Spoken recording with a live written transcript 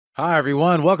Hi,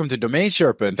 everyone. Welcome to Domain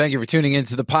Sherpa, and thank you for tuning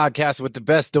into the podcast with the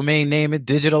best domain name and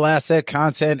digital asset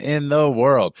content in the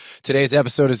world. Today's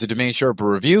episode is a Domain Sherpa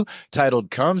review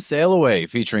titled Come Sail Away,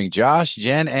 featuring Josh,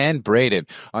 Jen, and Braden.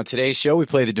 On today's show, we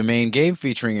play the domain game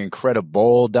featuring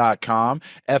Incredible.com,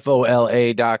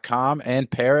 FOLA.com, and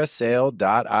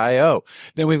Parasail.io.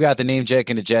 Then we've got the NameJet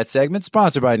and the Jet segment,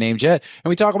 sponsored by NameJet, and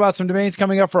we talk about some domains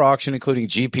coming up for auction, including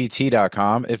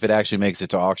GPT.com, if it actually makes it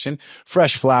to auction,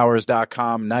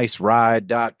 FreshFlowers.com,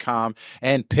 NiceRide.com,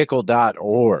 and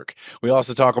Pickle.org. We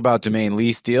also talk about domain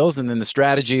lease deals and then the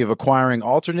strategy of acquiring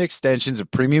alternate extensions of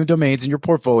premium domains in your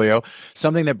portfolio,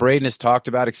 something that Braden has talked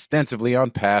about extensively on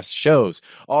past shows.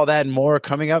 All that and more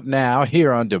coming up now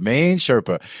here on Domain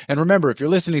Sherpa. And remember, if you're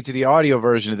listening to the audio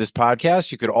version of this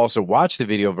podcast, you could also watch the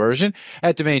video version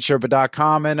at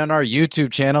DomainSherpa.com and on our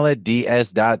YouTube channel at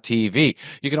ds.tv.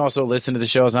 You can also listen to the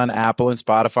shows on Apple and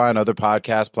Spotify and other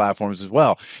podcast platforms as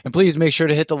well. And please make sure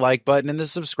to hit the like button and the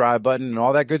subscribe button and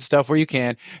all that good stuff where you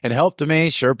can and help Domain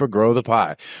Sherpa grow the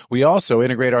pie. We also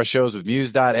integrate our shows with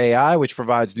Muse.ai, which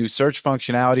provides new search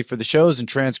functionality for the shows and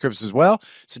transcripts as well.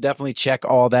 So definitely check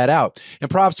all that out.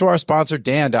 And props to our sponsor,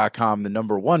 Dan.com, the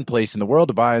 #1 place in the world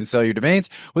to buy and sell your domains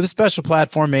with a special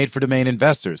platform made for domain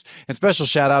investors. And special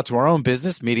shout out to our own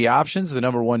business, Media Options, the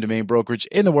 #1 domain brokerage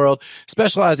in the world,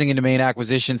 specializing in domain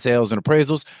acquisition, sales, and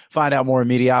appraisals. Find out more at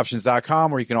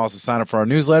MediaOptions.com, where you can also sign up for our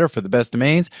newsletter for the best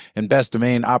domains and best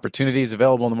domain opportunities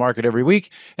available in the market every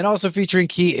week, and also featuring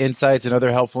key insights and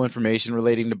other helpful information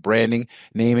relating to branding,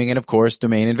 naming, and of course,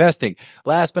 domain investing.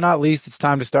 Last but not least, it's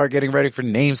time to start getting ready for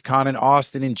NamesCon in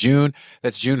Austin in June.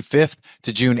 That's June 5th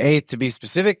to June 8th to be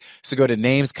specific. So go to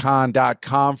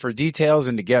namescon.com for details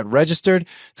and to get registered.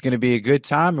 It's going to be a good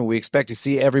time, and we expect to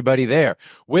see everybody there.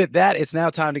 With that, it's now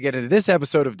time to get into this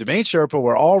episode of Domain Sherpa,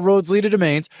 where all roads lead to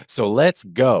domains. So let's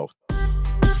go.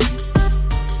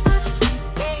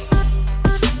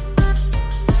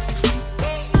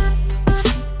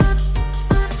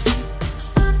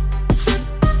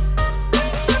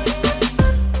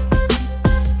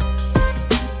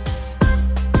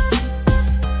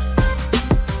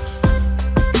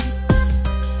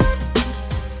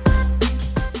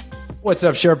 What's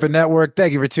up, Sherpa Network?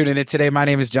 Thank you for tuning in today. My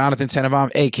name is Jonathan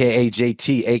Tenenbaum, a.k.a.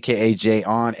 JT, a.k.a. Jay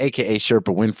On, a.k.a.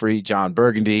 Sherpa Winfrey, John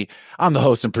Burgundy. I'm the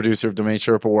host and producer of Domain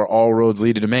Sherpa, where all roads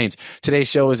lead to domains. Today's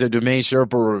show is a Domain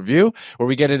Sherpa review, where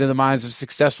we get into the minds of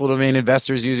successful domain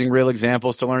investors using real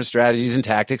examples to learn strategies and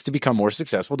tactics to become more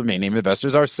successful domain name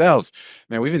investors ourselves.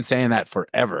 Man, we've been saying that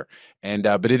forever.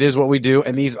 But it is what we do.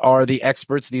 And these are the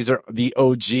experts. These are the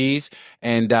OGs,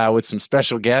 and with some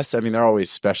special guests. I mean, they're always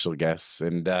special guests.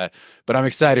 But I'm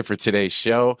excited for today's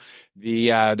show.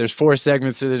 There's 4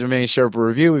 segments to the Domain Sherpa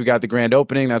review. We've got the grand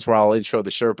opening. That's where I'll intro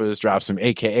the Sherpas, drop some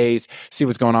AKAs, see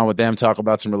what's going on with them, talk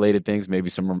about some related things, maybe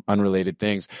some unrelated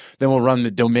things. Then we'll run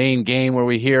the domain game, where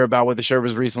we hear about what the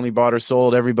Sherpas recently bought or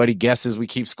sold. Everybody guesses, we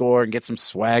keep score and get some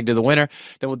swag to the winner.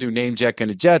 Then we'll do NameJet and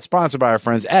the Jet, sponsored by our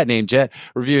friends at NameJet,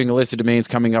 reviewing a list of domains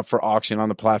coming up for auction on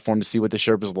the platform to see what the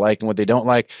Sherpas like and what they don't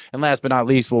like. And last but not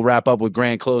least, we'll wrap up with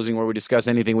grand closing, where we discuss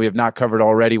anything we have not covered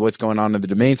already, what's going on in the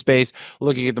domain space,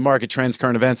 looking at the market trends,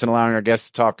 current events, and allowing our guests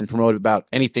to talk and promote about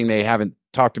anything they haven't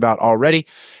talked about already.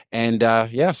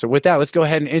 So with that, let's go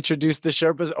ahead and introduce the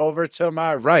Sherpas. Over to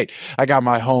my right, I got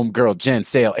my home girl, Jen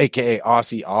Sale, a.k.a.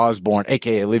 Aussie Osborne,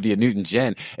 a.k.a. Olivia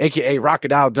Newton-Jen, a.k.a.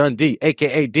 Crocodile Dundee,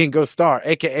 a.k.a. Dingo Star,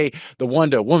 a.k.a. the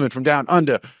Wonder Woman from Down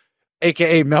Under,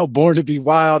 a.k.a. Melbourne to be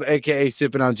wild, a.k.a.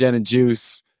 Sipping on Jen and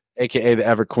Juice, a.k.a. the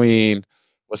Ever Queen.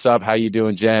 What's up? How you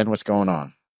doing, Jen? What's going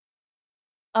on?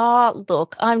 Oh,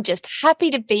 look, I'm just happy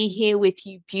to be here with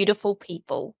you beautiful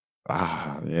people.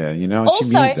 Yeah, she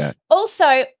means that. Also,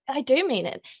 I do mean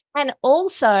it. And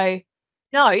also,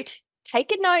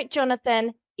 take a note,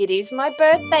 Jonathan, it is my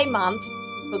birthday month.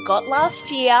 Forgot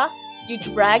last year, you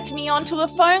dragged me onto a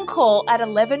phone call at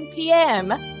 11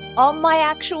 p.m. on my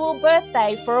actual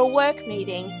birthday for a work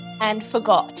meeting and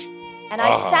forgot. And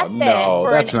I sat there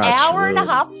for an hour and a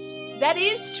half. That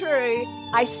is true.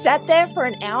 I sat there for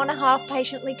an hour and a half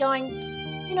patiently going,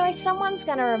 someone's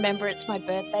going to remember it's my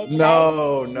birthday today.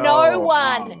 No one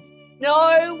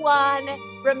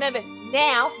remembered.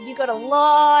 Now, you got a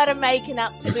lot of making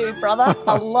up to do, brother.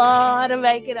 A lot of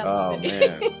making up to do.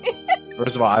 Man.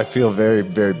 First of all, I feel very,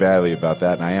 very badly about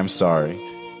that, and I am sorry.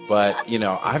 But,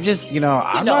 I'm just,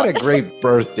 I'm not a great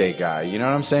birthday guy. You know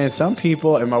what I'm saying? Some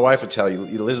people, and my wife will tell you,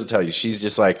 Liz will tell you, she's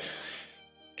just like,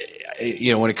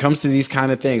 when it comes to these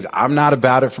kind of things, I'm not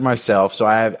about it for myself. So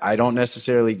I don't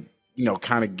necessarily,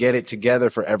 kind of get it together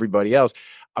for everybody else.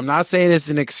 I'm not saying it's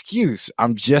an excuse.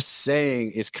 I'm just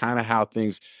saying it's kind of how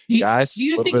things, guys, a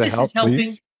little bit of help,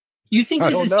 please. You think I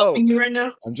this don't is know. helping you right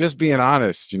now? I'm just being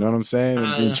honest. You know what I'm saying?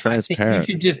 I'm being I transparent. think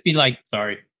you should just be like,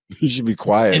 sorry. You should be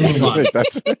quiet. And move on.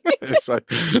 That's it's like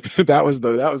that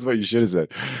was what you should have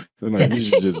said. Like, you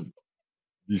should just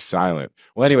be silent.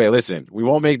 Well, anyway, listen, we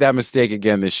won't make that mistake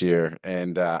again this year.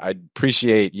 And I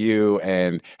appreciate you,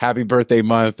 and happy birthday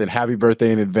month, and happy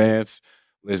birthday in advance.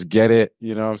 Let's get it.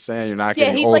 You know what I'm saying? You're not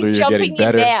getting he's older, like you're getting jumping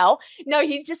better. in now. No,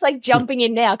 he's just like jumping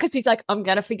in now because he's like, I'm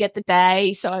gonna forget the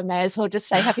day, so I may as well just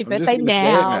say happy I'm birthday just gonna say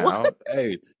it now. now.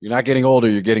 Hey, you're not getting older,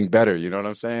 you're getting better. You know what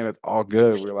I'm saying? It's all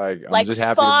good. We're like, I'm Like just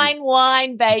happy fine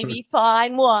wine, baby,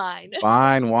 fine wine.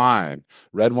 fine wine.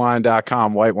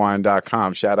 Redwine.com,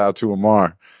 whitewine.com. Shout out to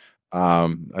Amar.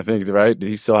 I think, right? Did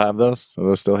he still have those? Are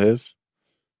those still his?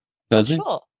 Does he?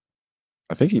 Sure.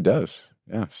 I think he does.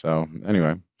 Yeah. So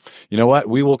anyway, you know what?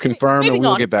 We will confirm and we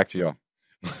will get back to y'all.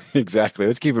 Exactly.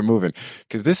 Let's keep it moving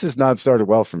because this has not started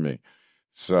well for me.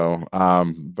 So,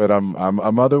 but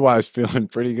I'm otherwise feeling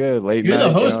pretty good. Late You're night,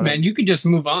 the host, you know? man. You can just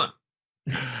move on.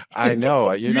 I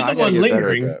know. You're I the gotta one get better at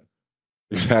lingering. that.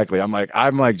 Exactly. I'm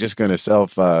like just gonna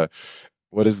self.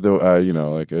 What is the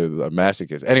like a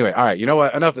masochist? Anyway, all right. You know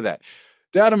what? Enough of that.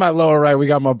 Down to my lower right, we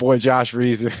got my boy Josh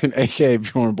Reason, aka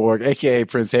Bjorn Borg, aka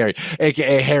Prince Harry,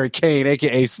 aka Harry Kane,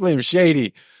 aka Slim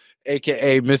Shady,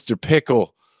 aka Mr.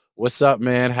 Pickle. What's up,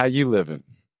 man? How you living?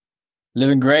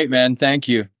 Living great, man. Thank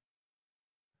you.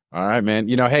 All right, man.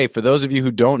 Hey, for those of you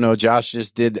who don't know, Josh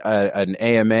just did an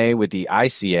AMA with the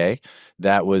ICA.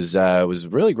 That was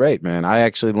really great, man. I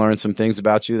actually learned some things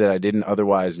about you that I didn't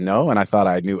otherwise know, and I thought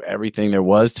I knew everything there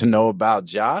was to know about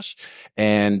Josh.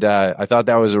 And I thought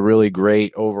that was a really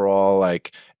great overall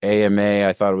like AMA.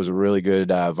 I thought it was a really good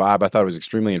vibe. I thought it was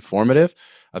extremely informative.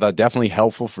 I thought definitely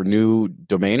helpful for new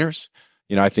domainers.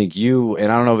 I think you, and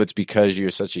I don't know if it's because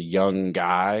you're such a young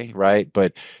guy, right?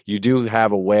 But you do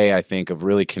have a way, I think, of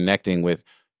really connecting with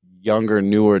younger,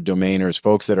 newer domainers,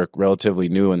 folks that are relatively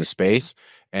new in the space,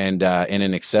 and in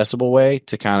an accessible way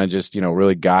to kind of just,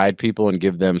 really guide people and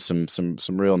give them some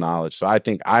real knowledge. So I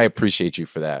think I appreciate you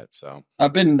for that. So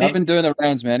I've been doing the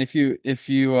rounds, man. If you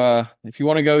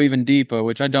want to go even deeper,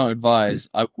 which I don't advise,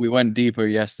 we went deeper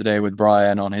yesterday with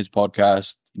Brian on his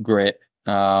podcast. Grit.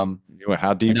 How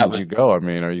deep did you go? I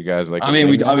mean, are you guys like?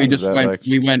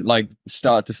 We went like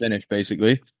start to finish,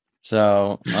 basically.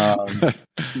 So,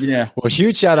 yeah. Well,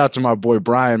 huge shout out to my boy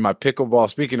Brian, my pickleball.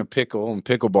 Speaking of pickle and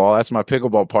pickleball, that's my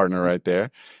pickleball partner right there,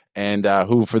 and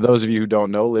who, for those of you who don't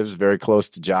know, lives very close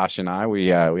to Josh and I.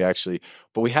 We actually,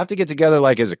 but we have to get together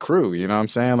like as a crew. You know what I'm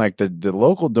saying? Like the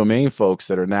local domain folks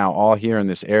that are now all here in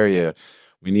this area.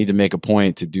 We need to make a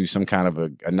point to do some kind of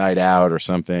a night out or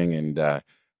something, and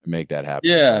make that happen.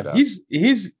 Yeah,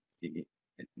 he's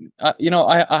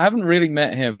I haven't really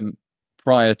met him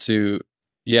prior to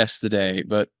yesterday,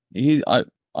 but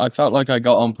I felt like I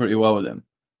got on pretty well with him.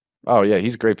 Oh yeah,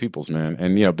 he's great people's man.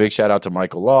 And big shout out to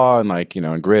Michael Law and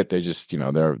and Grit. They just,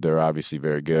 they're obviously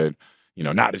very good.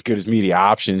 Not as good as Media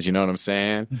Options, you know what I'm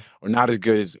saying? Or not as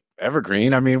good as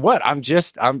Evergreen. I mean, what? I'm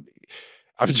just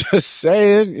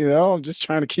saying, I'm just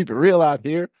trying to keep it real out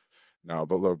here. No,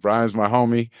 but look, Brian's my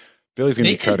homie. Billy's gonna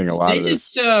be cutting a lot of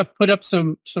this. They just put up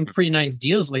some pretty nice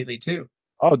deals lately too.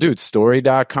 Oh, dude,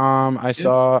 story.com I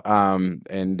saw.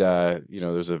 And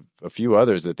there's a few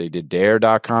others that they did.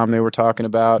 Dare.com they were talking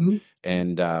about. Mm-hmm.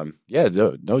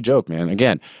 And no joke, man.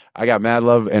 Again, I got mad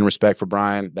love and respect for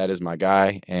Brian. That is my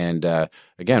guy. And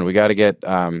again, we got to get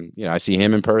I see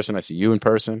him in person, I see you in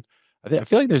person. I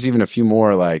feel like there's even a few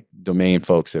more like domain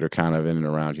folks that are kind of in and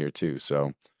around here too.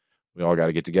 So we all got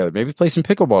to get together. Maybe play some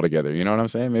pickleball together. You know what I'm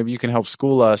saying? Maybe you can help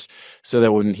school us so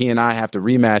that when he and I have to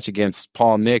rematch against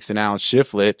Paul Nix and Alan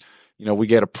Shiflett, we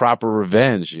get a proper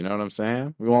revenge. You know what I'm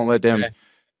saying? We won't let them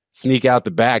sneak out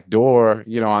the back door,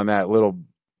 on that little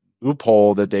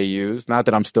loophole that they use. Not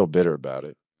that I'm still bitter about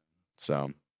it.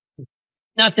 So,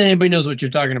 not that anybody knows what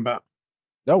you're talking about.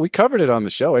 No, we covered it on the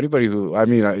show. Anybody who,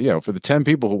 for the 10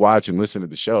 people who watch and listen to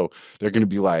the show, they're going to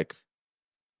be like,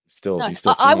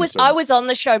 I was on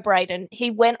the show, Braden. He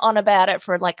went on about it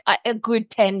for like a good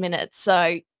 10 minutes.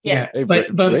 So yeah. Hey,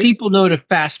 but people know to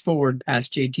fast forward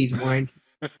past JT's wine.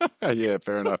 Yeah,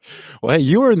 fair enough. Well, hey,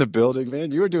 you were in the building,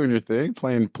 man. You were doing your thing,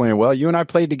 playing well. You and I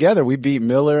played together. We beat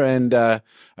Miller, and I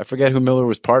forget who Miller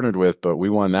was partnered with, but we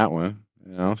won that one.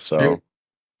 So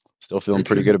still feeling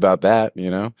pretty good about that.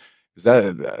 Because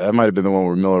that might have been the one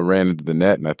where Miller ran into the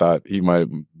net, and I thought he might have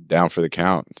been down for the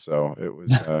count. So it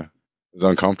was. It was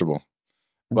uncomfortable,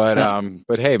 but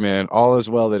hey, man, all is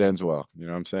well that ends well. You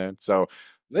know what I'm saying? So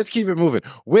let's keep it moving.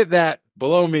 With that,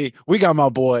 below me, we got my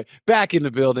boy back in the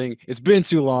building. It's been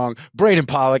too long. Braden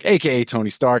Pollock, aka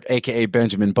Tony Stark, aka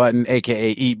Benjamin Button,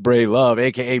 aka Eat, Bray, Love,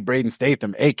 aka Braden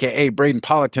Statham, aka Braden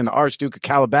Pollockton, the Archduke of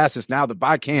Calabasas, now the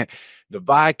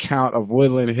Viscount of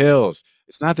Woodland Hills.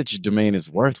 It's not that your domain is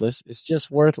worthless, it's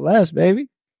just worth less, baby.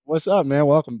 What's up, man?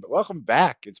 Welcome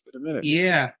back. It's been a minute.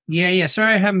 Yeah.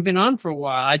 Sorry I haven't been on for a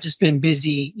while. I just been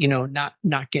busy, not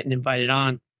getting invited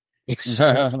on. Oh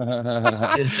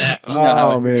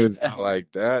man, it's not like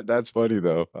that. That's funny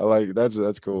though. I like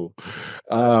that's cool.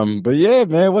 But yeah,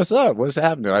 man, what's up? What's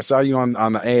happening? I saw you on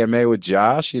the AMA with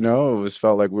Josh. It was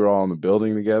felt like we were all in the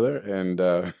building together, and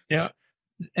yeah.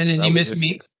 And then you missed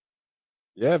me.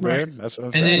 Yeah, man. Right. That's what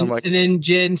I'm saying. And then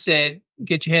Jen said,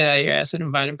 "Get your head out of your ass and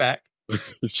invite him back."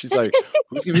 She's like,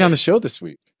 "Who's gonna be on the show this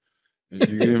week?" You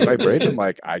can invite Braden. I'm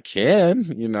like, I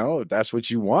can, if that's what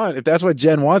you want. If that's what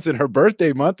Jen wants in her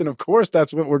birthday month, then of course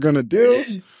that's what we're gonna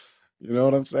do. You know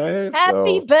what I'm saying?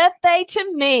 Happy birthday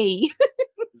to me.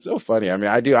 It's so funny. I mean,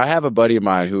 I have a buddy of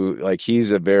mine who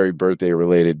he's a very birthday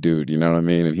related dude, you know what I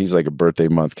mean? And he's like a birthday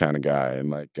month kind of guy.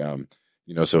 And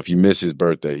so if you miss his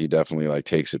birthday, he definitely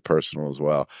takes it personal as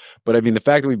well. But I mean, the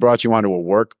fact that we brought you onto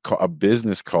a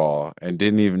business call and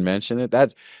didn't even mention it,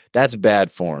 that's bad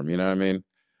form. You know what I mean?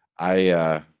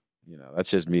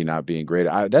 That's just me not being great.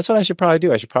 That's what I should probably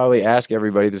do. I should probably ask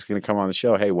everybody that's going to come on the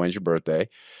show, hey, when's your birthday?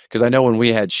 Because I know when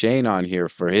we had Shane on here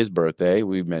for his birthday,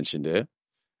 we mentioned it.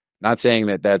 Not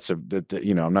saying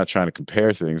I'm not trying to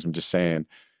compare things. I'm just saying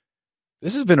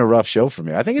this has been a rough show for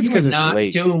me. I think it's because it's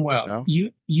late. Doing well.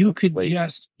 You could late.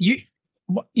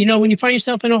 When you find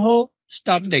yourself in a hole,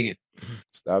 stop digging.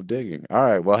 Stop digging. All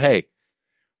right. Well, hey.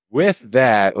 With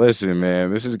that, listen,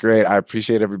 man, this is great. I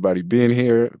appreciate everybody being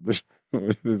here.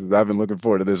 I've been looking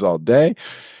forward to this all day.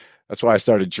 That's why I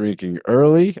started drinking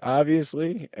early,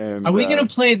 obviously. And are we going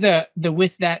to play the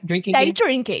with that drinking day game?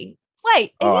 drinking?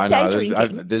 Wait, I know.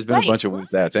 Drinking? There's been a bunch of with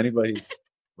that's. Anybody?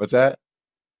 What's that?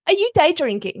 Are you day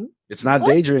drinking? It's not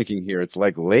day drinking here. It's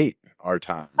late our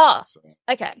time. Oh,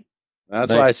 okay.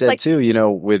 That's why I said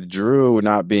too, with Drew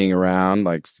not being around,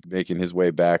 making his way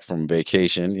back from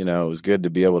vacation, it was good to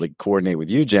be able to coordinate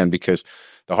with you, Jen, because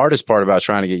the hardest part about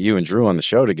trying to get you and Drew on the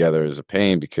show together is a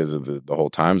pain because of the whole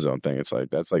time zone thing. It's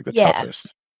that's the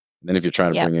toughest. And then if you're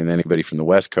trying to bring in anybody from the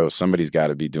West Coast, somebody's got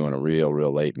to be doing a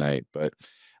real late night. But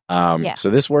so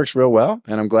this works real well,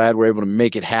 and I'm glad we're able to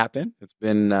make it happen. It's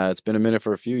been a minute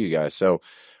for a few of you guys. So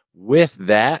with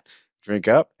that, drink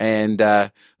up, and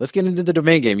let's get into the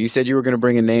domain game. You said you were going to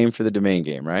bring a name for the domain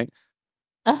game, right?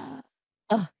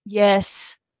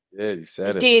 Yes. Yeah, you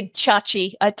said it. Did,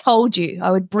 Chachi. I told you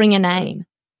I would bring a name.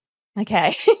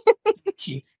 Okay.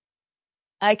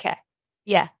 Okay.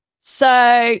 Yeah.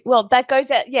 So, well, that goes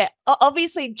out. Yeah.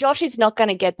 Obviously, Josh is not going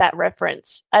to get that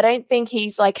reference. I don't think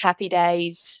he's like Happy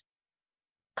Days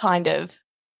kind of.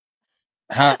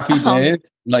 Happy Days?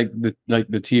 Like the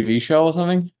TV show or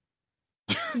something?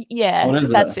 Yeah,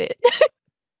 that's it.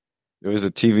 It was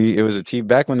a TV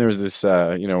back when there was this,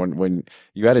 when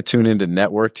you had to tune into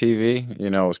network TV, it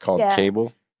was called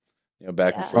cable,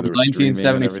 back before there was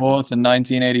 1974 to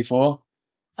 1984.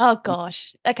 Oh,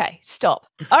 gosh. Okay, stop.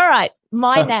 All right,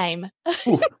 my name.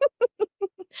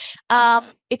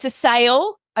 It's a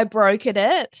sale. I brokered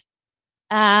it.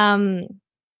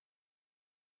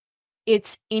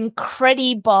 It's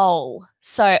Incredibowl.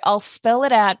 So I'll spell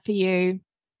it out for you.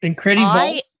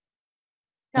 Incredibowl?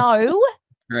 No.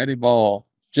 Incredibowl.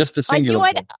 Just a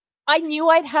singular. I knew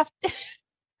I'd have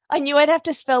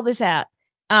to spell this out.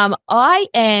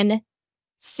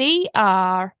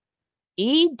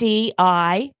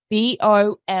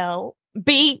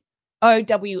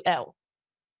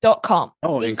 INCREDIBOWL.com.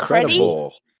 Oh,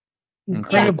 Incredibowl.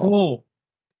 Incredibowl.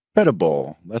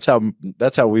 Incredibowl. That's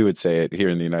how we would say it here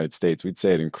in the United States. We'd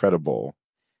say it Incredibowl.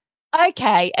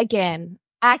 Okay, again,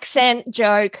 accent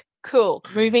joke. Cool.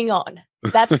 Moving on.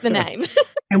 That's the name.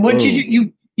 And what did you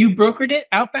do? You brokered it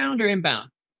outbound or inbound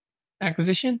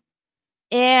acquisition?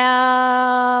 It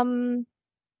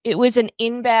was an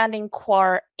inbound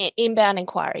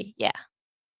inquiry. Yeah.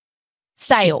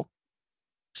 Sale.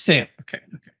 Okay.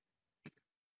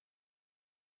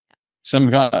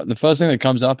 The first thing that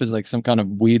comes up is some kind of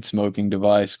weed smoking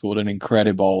device called an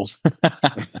Incredibowl.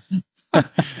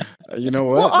 You know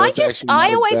what? Well, I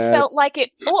always felt like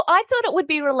it. Well, I thought it would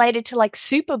be related to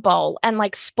Super Bowl and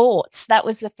sports. That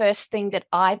was the first thing that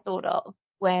I thought of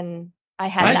when I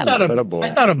had that. I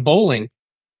thought of bowling.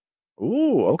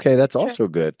 Ooh, okay, that's also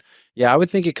good. Yeah, I would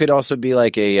think it could also be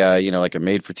like a a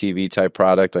made for TV type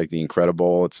product, like the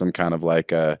Incredibowl. It's some kind of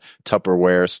a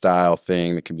Tupperware style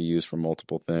thing that can be used for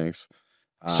multiple things.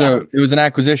 So it was an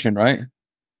acquisition, right?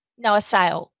 No, a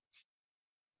sale.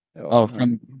 Oh,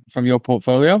 from your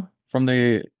portfolio, from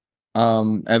the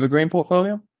Evergreen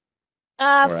portfolio.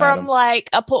 Or From Adams. like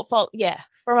a portfolio. Yeah,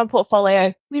 from a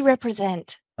portfolio we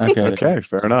represent. Okay. Okay,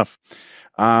 fair enough.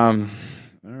 All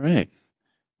right.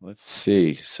 Let's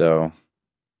see. So,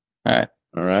 All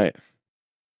right.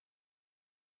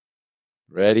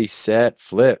 Ready, set,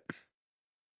 flip.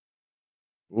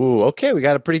 Ooh, okay. We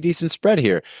got a pretty decent spread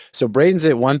here. So Braden's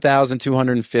at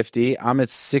 1,250. I'm at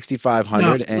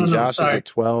 6,500, and Josh is at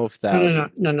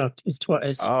 12,000. No. It's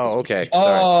 12. Oh, okay. Oh,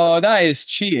 Sorry. that is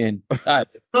cheating. No.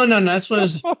 That's what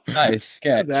it's. That is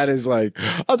sketch. That is like,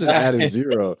 I'll just add a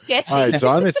zero. Sketchy. All right, so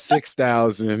I'm at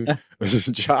 6,000.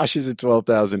 Josh is at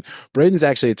 12,000. Braden's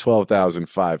actually at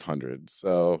 12,500.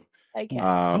 So Okay.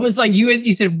 I was like,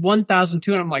 you said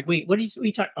 1,200. I'm like, wait, what are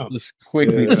you talking? Oh, Just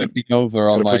quickly clicking over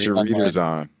on gotta my put your readers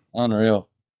on. Unreal.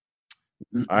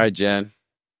 All right, Jen.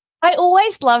 I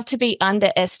always love to be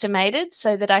underestimated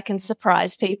so that I can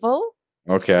surprise people.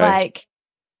 Okay. Like,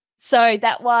 so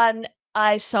that one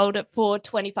I sold it for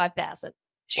 25,000.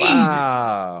 Jesus,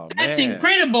 Wow, that's man.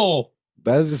 incredible.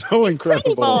 That is so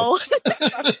incredible.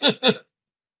 Incredible.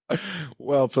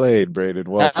 Well played, Braden.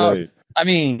 Well played. I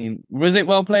mean, was it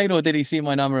well played, or did he see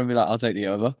my number and be like, "I'll take the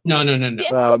over"? No.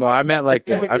 Yeah. No, I meant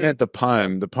I meant the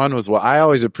pun. The pun was I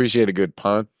always appreciate a good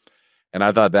pun, and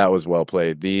I thought that was well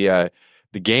played. The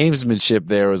gamesmanship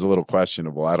there was a little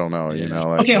questionable. I don't know. You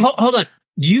know. Like, Okay, hold on.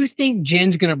 Do you think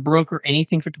Jen's gonna broker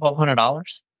anything for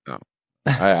 $1,200? No,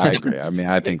 I agree. I mean,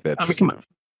 I think that's. come on.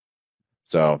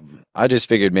 So I just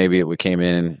figured maybe it came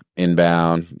in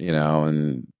inbound,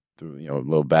 and a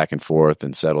little back and forth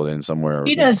and settled in somewhere.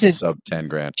 He does it. Sub 10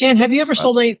 grand. Jen, have you ever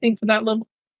sold anything for that level?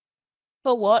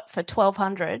 For what? For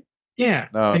 1,200? Yeah.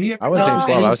 No, Have you ever I wasn't saying sold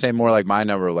 12. I any- was saying more like my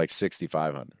number, like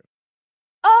 6,500.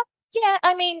 Oh, yeah.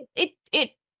 I mean,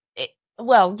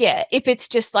 well, yeah, if it's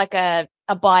just like a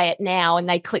buy it now and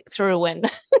they click through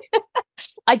and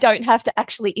I don't have to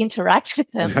actually interact with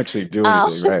them. Actually do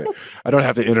anything, right? I don't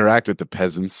have to interact with the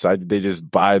peasants. They just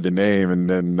buy the name and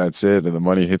then that's it. And the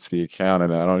money hits the account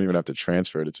and I don't even have to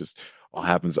transfer it. It just all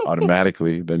happens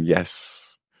automatically. Then yes.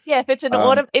 Yeah, if it's an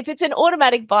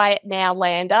automatic buy it now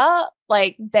lander,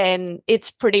 like then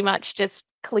it's pretty much just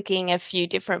clicking a few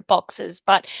different boxes.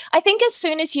 But I think as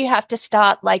soon as you have to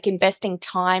start like investing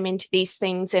time into these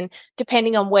things, and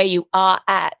depending on where you are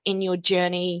at in your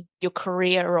journey, your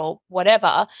career or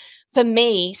whatever, for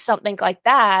me, something like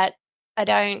that,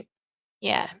 the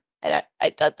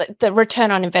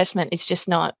return on investment is just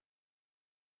not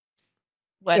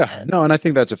worth it. No, and I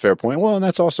think that's a fair point. Well, and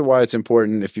that's also why it's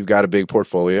important if you've got a big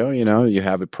portfolio, you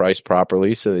have it priced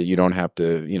properly so that you don't have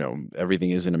to,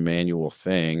 everything isn't a manual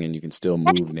thing and you can still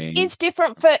move names. It's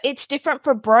different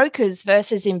for brokers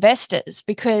versus investors,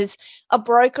 because a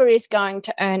broker is going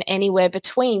to earn anywhere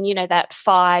between, that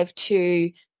 5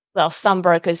 to, well, some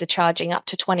brokers are charging up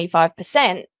to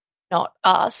 25%, not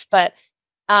us, but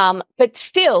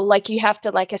still, like, you have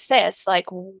to like assess like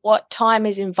what time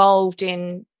is involved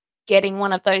in getting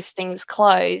one of those things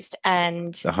closed.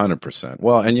 And 100%.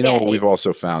 Well, and what we've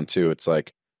also found too, it's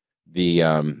like the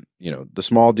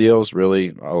small deals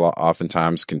really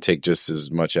oftentimes can take just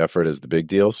as much effort as the big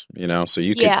deals, so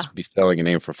you could be selling a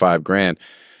name for $5,000,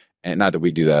 and not that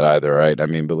we do that either, right? I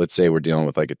mean, but let's say we're dealing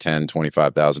with like a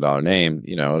 $10,000-$25,000 name,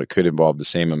 it could involve the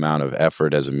same amount of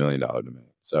effort as $1 million domain.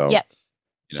 So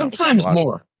sometimes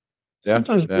more. Yeah.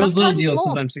 Sometimes those little deals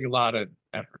sometimes take a lot of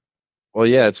effort. Well,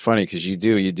 yeah, it's funny because you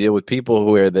deal with people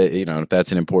who are if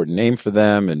that's an important name for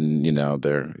them, and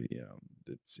they're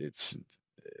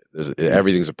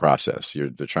everything's a process.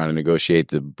 They're trying to negotiate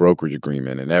the brokerage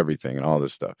agreement and everything and all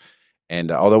this stuff.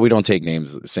 And although we don't take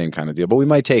names, the same kind of deal, but we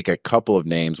might take a couple of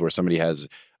names where somebody has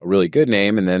a really good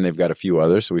name and then they've got a few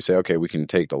others. So we say, okay, we can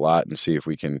take the lot and see if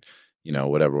we can,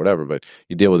 whatever. But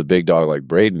you deal with a big dog like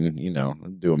Braden,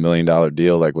 do $1 million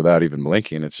deal like without even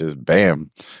blinking. It's just bam.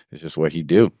 It's just what he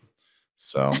do.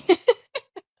 So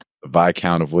the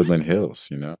Viscount of Woodland Hills,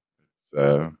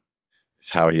 it's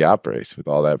how he operates with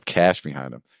all that cash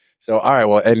behind him. So, all right.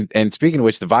 Well, and speaking of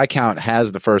which, the Viscount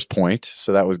has the first point.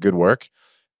 So that was good work.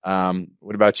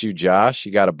 What about you, Josh?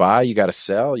 You got to buy, you got to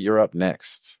sell. You're up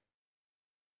next.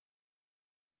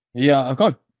 Yeah, I've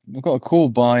got a cool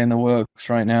buy in the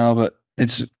works right now, but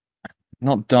it's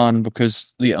not done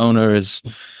because the owner is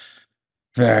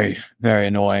very, very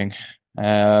annoying.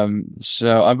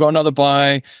 So I've got another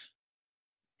buy.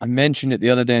 I mentioned it the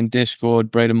other day in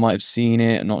Discord. Braden might have seen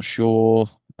it. I'm not sure.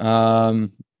 I'll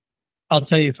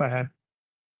tell you if I have.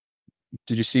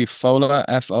 Did you see Fola?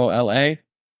 Fola?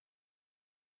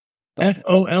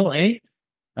 Fola?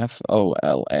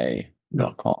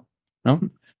 Fola.com. No?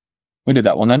 We did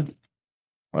that one then.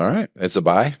 All right. It's a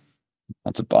buy.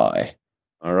 That's a buy.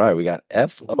 All right, we got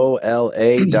fola.com,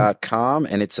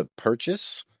 and it's a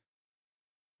purchase.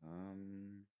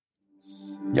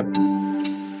 Yep.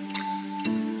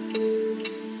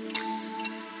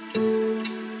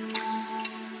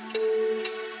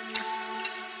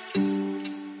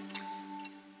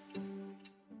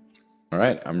 All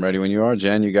right, I'm ready when you are,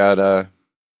 Jen. You got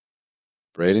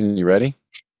Braden, you ready?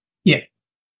 Yeah.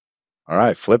 All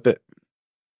right, flip it.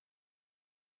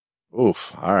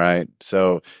 Oof. All right.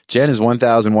 So Jen is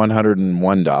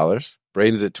 $1,101.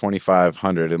 Braden's at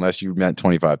 $2,500, unless you meant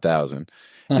 25,000.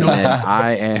 And then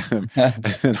I am,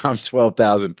 and I'm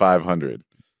 12,500.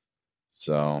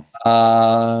 So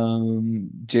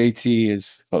JT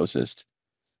is closest.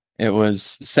 It was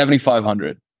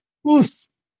 7,500.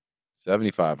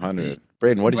 7,500.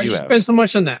 Braden, what did Why'd you you have? spend so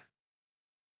much on that?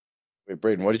 Wait,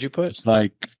 Braden, what did you put? It's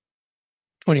like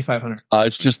 2,500.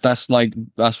 it's just that's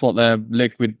what their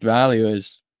liquid value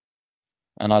is,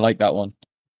 and I like that one.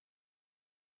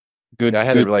 Good. Yeah, I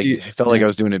had good. to I felt like I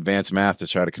was doing advanced math to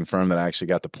try to confirm that I actually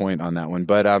got the point on that one.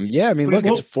 But yeah, I mean, look,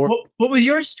 it's a 4. What was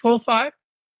yours? 12.5.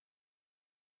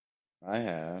 I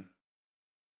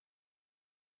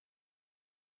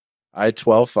had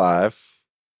 12.5.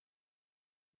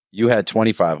 You had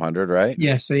 2,500, right?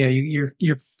 Yeah. So yeah,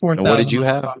 you're 4,000. And what did you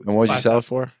have? And what did you sell it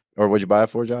for? Or what did you buy it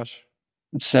for, Josh?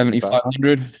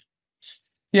 7,500.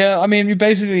 Yeah, I mean, you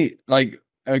basically like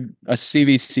a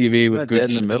CVCV with good dead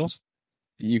in the middle.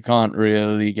 You can't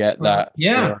really get that.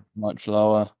 Yeah. Much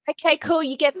lower. Okay, cool.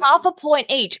 You get half a point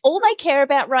each. All they care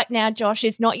about right now, Josh,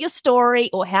 is not your story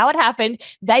or how it happened.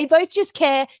 They both just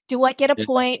care, do I get a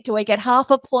point? Do I get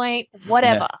half a point?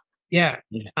 Whatever. Yeah.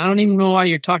 I don't even know why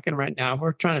you're talking right now.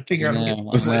 We're trying to figure out.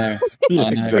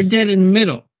 We're dead in the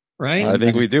middle, right? I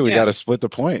think we do. We got to split the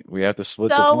point. We have to split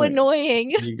the So point. annoying.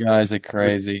 You guys are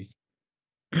crazy.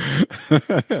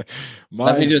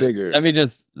 Mine's bigger. Let me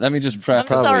just I'm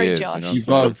sorry, Josh.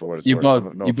 You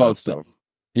both suck.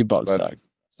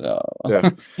 So yeah.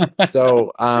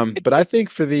 So but I think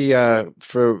for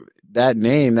that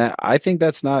name, that I think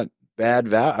that's not bad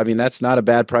value. I mean, that's not a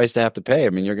bad price to have to pay. I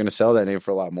mean, you're going to sell that name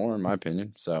for a lot more, in my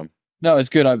opinion. So no, it's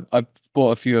good. I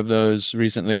bought a few of those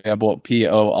recently. I bought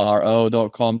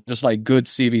poro.com, just like good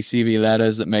CVCV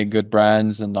letters that make good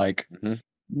brands, and like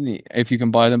if you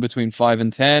can buy them between 5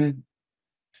 and 10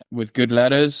 with good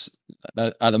letters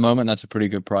at the moment, that's a pretty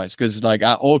good price, because like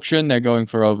at auction they're going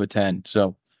for over 10.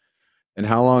 So, and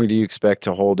how long do you expect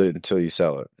to hold it until you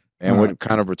sell it? And what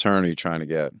kind of return are you trying to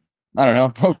get? I don't know.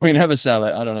 Probably never sell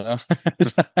it. I don't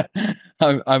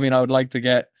know. I mean, I would like to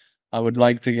get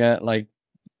like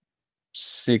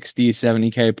 60,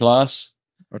 70K plus.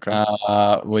 Okay.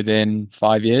 Within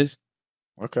 5 years.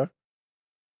 Okay.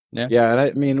 Yeah. Yeah. And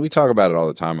I mean, we talk about it all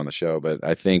the time on the show, but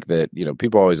I think that,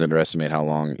 people always underestimate how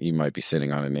long you might be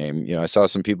sitting on a name. I saw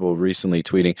some people recently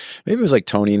tweeting, maybe it was like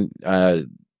Tony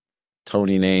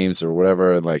names or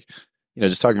whatever. And like,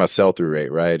 just talking about sell-through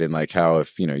rate, right? And like how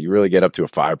if, you really get up to a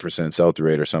 5% sell-through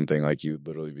rate or something, like you'd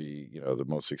literally be, the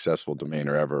most successful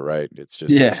domainer ever, right? It's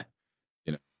just,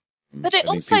 But it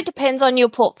also depends on your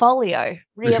portfolio,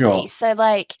 really. Sure. So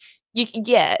like,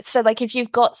 so like if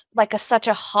you've got like such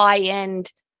a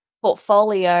high-end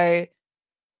portfolio,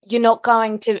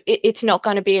 it's not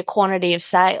going to be a quantity of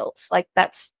sales. Like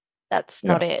that's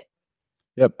not it.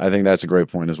 Yep. I think that's a great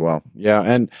point as well. Yeah.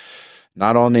 And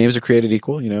not all names are created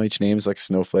equal. Each name is like a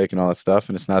snowflake and all that stuff.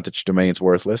 And it's not that your domain's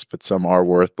worthless, but some are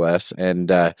worth less. And,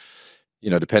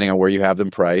 depending on where you have them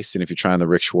priced, and if you're trying the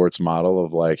Rick Schwartz model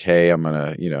of like, hey, I'm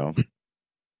going to,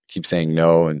 keep saying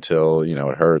no until,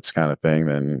 it hurts kind of thing,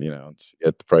 then,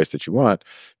 at the price that you want,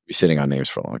 you're sitting on names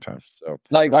for a long time. So,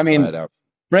 like, I mean,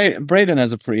 Braden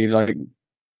has a pretty, like,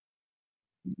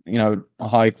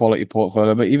 high quality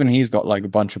portfolio, but even he's got like a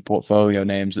bunch of portfolio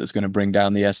names that's going to bring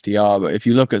down the STR. But if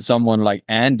you look at someone like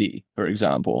Andy, for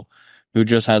example, who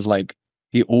just has like,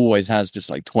 he always has just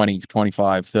like 20,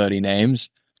 25, 30 names,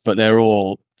 but they're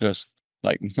all just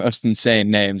like most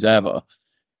insane names ever.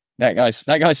 That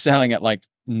guy's selling at like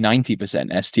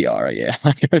 90% STR a year.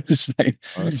 Okay,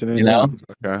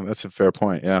 that's a fair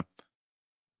point. Yeah.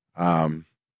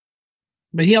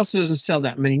 But he also doesn't sell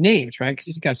that many names, right? Because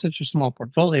he's got such a small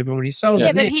portfolio. But when he sells,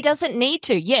 but he doesn't need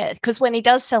to. Yeah, because when he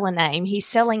does sell a name, he's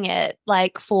selling it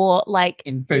like for like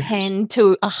 10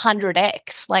 to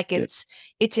 100x. Like it's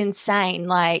insane.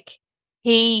 Like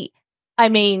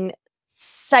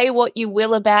say what you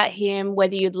will about him,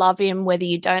 whether you love him, whether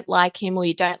you don't like him, or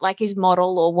you don't like his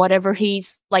model, or whatever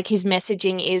his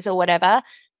messaging is, or whatever.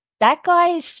 That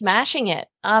guy is smashing it.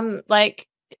 Like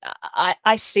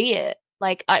I see it.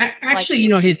 Like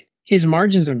his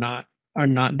margins are not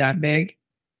that big,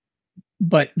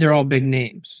 but they're all big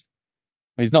names.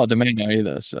 He's not a domainer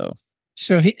either, so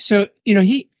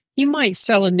he might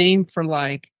sell a name for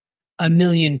like $1.2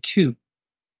 million,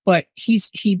 but he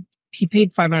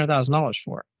paid $500,000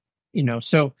 for it.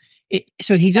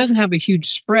 So he doesn't have a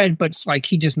huge spread, but it's like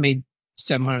he just made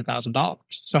 $700,000.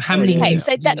 So how many? Okay,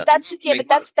 so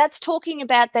that's talking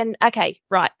about then. Okay,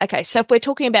 right. Okay, so if we're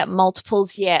talking about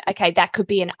multiples, okay, that could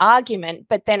be an argument,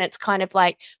 but then it's kind of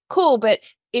like cool. But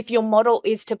if your model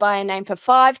is to buy a name for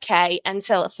 $5,000 and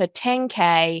sell it for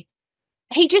 $10,000,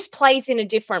 he just plays in a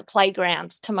different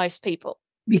playground to most people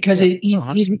because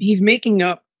he's making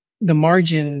up the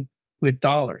margin with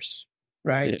dollars,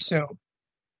 right? Yeah. So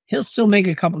he'll still make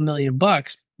a couple $1 million,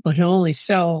 but he'll only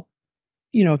sell,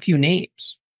 a few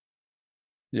names.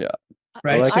 Yeah.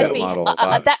 Right. I like that model.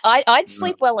 I'd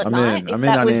sleep well at night if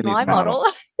that was my model.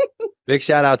 Big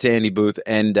shout out to Andy Booth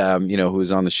and, who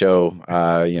was on the show,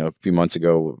 a few months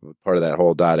ago, part of that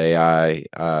whole .ai,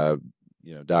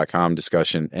 .com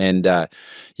discussion. And,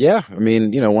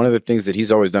 one of the things that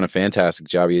he's always done a fantastic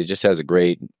job. He just has a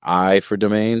great eye for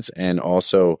domains and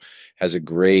also has a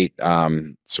great,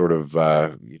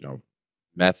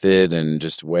 method and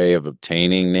just way of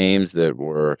obtaining names that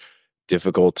were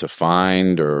difficult to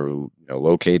find or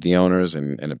locate the owners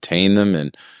and obtain them.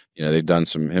 And, they've done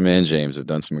him and James have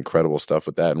done some incredible stuff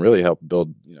with that and really helped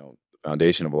build, the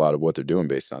foundation of a lot of what they're doing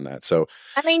based on that. So,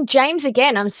 James,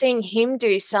 again, I'm seeing him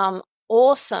do some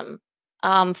awesome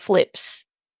flips,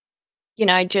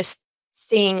 just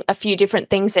seeing a few different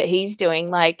things that he's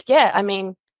doing. Credit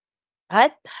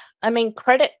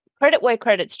where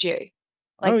credit's due.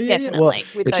 Definitely. Well,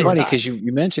 it's funny because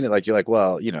you mentioned it you're like,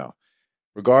 well,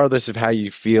 regardless of how you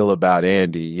feel about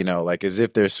Andy, as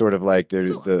if there's sort of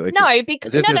there's a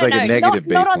negative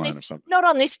baseline or something. Not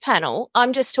on this panel.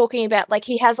 I'm just talking about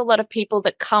he has a lot of people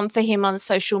that come for him on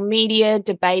social media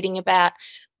debating about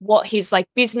what his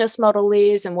business model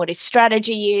is and what his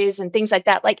strategy is and things like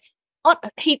that.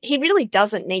 He really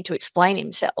doesn't need to explain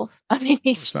himself.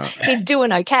 He's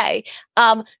doing okay.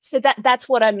 So that's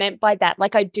what I meant by that.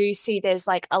 I do see there's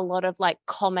a lot of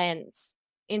comments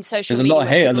in social media. There's a lot of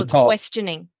hate at the top.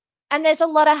 Questioning. And there's a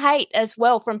lot of hate as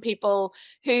well from people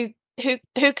who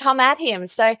come at him.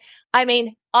 So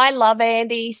I love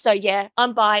Andy. So yeah,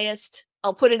 I'm biased.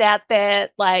 I'll put it out there.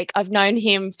 I've known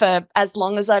him for as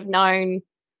long as I've known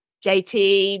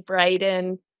JT,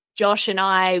 Braden, Josh, and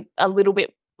I a little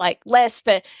bit less,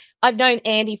 but I've known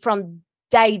Andy from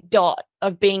day dot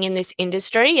of being in this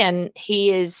industry, and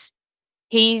he's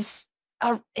just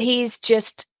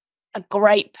a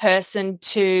great person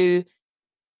to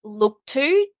look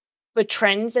to for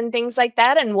trends and things like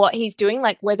that, and what he's doing,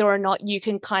 whether or not you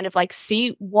can kind of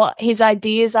see what his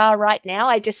ideas are right now.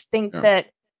 I just think that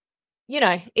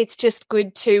it's just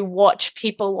good to watch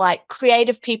people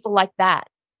creative people like that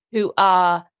who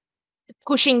are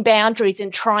pushing boundaries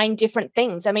and trying different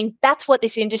things. That's what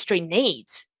this industry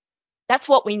needs. That's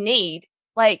what we need.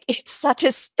 It's such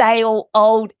a stale,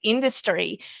 old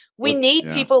industry. We need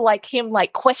people like him,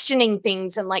 questioning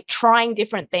things and trying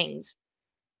different things.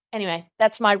 Anyway,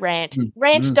 that's my rant.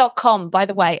 Rant.com, by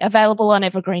the way, available on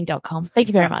evergreen.com. Thank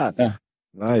you very much.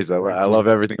 Nice. I love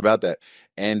everything about that.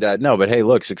 And but hey,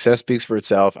 look, success speaks for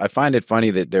itself. I find it funny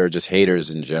that there are just haters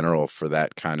in general for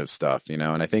that kind of stuff, and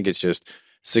I think it's just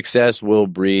success will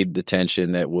breed the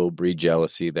tension that will breed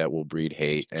jealousy, that will breed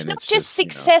hate. It's not just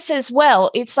success as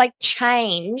well. It's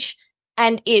change,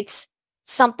 and it's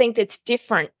something that's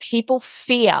different. People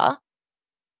fear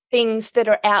things that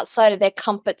are outside of their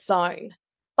comfort zone.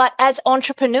 But as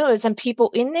entrepreneurs and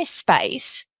people in this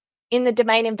space, in the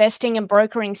domain investing and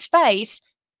brokering space,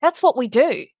 that's what we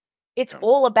do. It's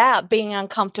all about being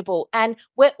uncomfortable, and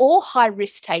we're all high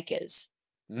risk takers.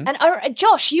 And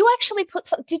Josh, you actually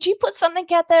did you put something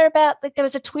out there about there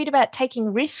was a tweet about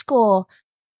taking risk, or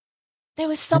there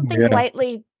was something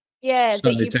lately? Yeah,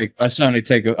 I certainly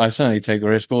take a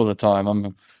risk all the time.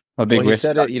 I'm a big risk. He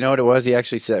said it. You know what it was? He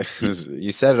actually said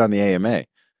you said it on the AMA.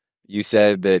 You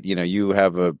said that you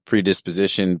have a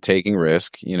predisposition taking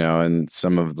risk, and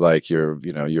some of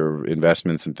your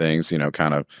investments and things,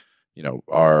 kind of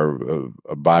are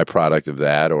a byproduct of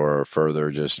that, or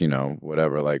further just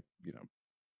whatever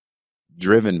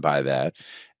driven by that.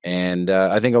 And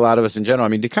I think a lot of us in general,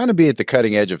 to kind of be at the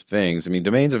cutting edge of things,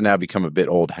 domains have now become a bit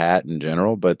old hat in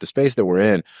general, but the space that we're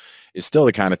in is still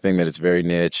the kind of thing that it's very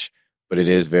niche, but it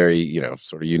is very,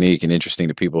 sort of unique and interesting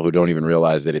to people who don't even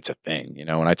realize that it's a thing.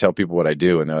 When I tell people what I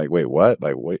do and they're like, wait, what?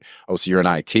 What? Oh, so you're in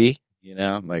IT? It's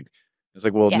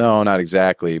well, no, not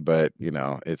exactly, but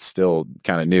it's still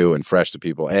kind of new and fresh to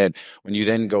people. And when you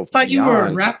then go, I thought you were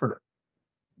a rapper.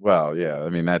 Well, yeah, I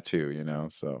mean that too,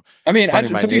 So I mean, it's funny,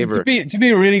 and my to neighbor. be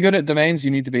really good at domains,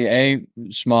 you need to be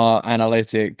smart,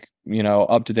 analytic,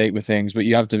 up to date with things, but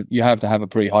you have to have a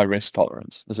pretty high risk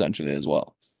tolerance essentially as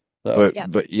well. So But Yeah.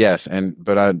 but yes,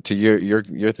 but to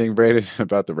your thing, Braden,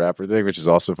 about the rapper thing, which is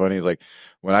also funny, is like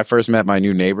when I first met my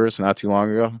new neighbors not too long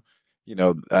ago,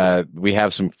 we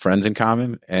have some friends in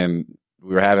common, and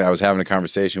I was having a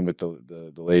conversation with the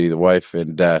lady, the wife,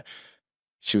 and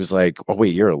she was like, "Oh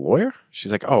wait, you're a lawyer?"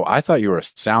 She's like, "Oh, I thought you were a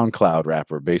SoundCloud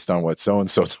rapper based on what so and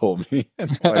so told me."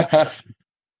 And I'm like,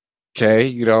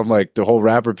 okay, I'm like, the whole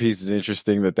rapper piece is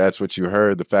interesting that's what you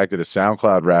heard. The fact that a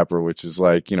SoundCloud rapper, which is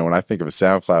like, when I think of a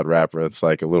SoundCloud rapper, it's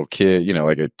like a little kid,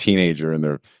 like a teenager, and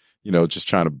they're, just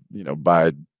trying to,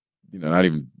 buy, not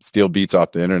even steal beats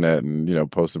off the internet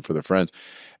and, post them for their friends.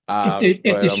 If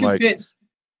But the shoe fits.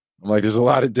 I'm like, there's a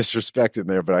lot of disrespect in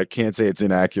there, but I can't say it's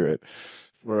inaccurate.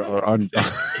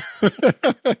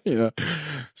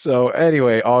 So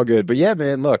anyway, all good. But yeah,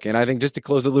 man, look, and I think just to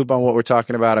close the loop on what we're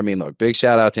talking about, I mean, look, big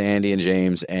shout out to Andy and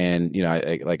James, and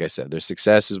like I said, their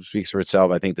success speaks for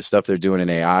itself. I think the stuff they're doing in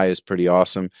AI is pretty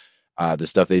awesome. The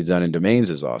stuff they've done in domains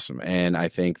is awesome, and I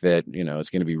think that it's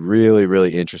going to be really,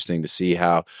 really interesting to see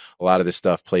how a lot of this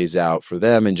stuff plays out for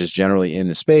them and just generally in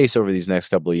the space over these next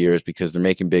couple of years, because they're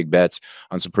making big bets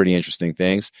on some pretty interesting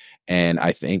things. And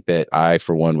I think that I,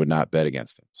 for one, would not bet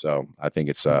against them. So I think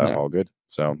it's all good.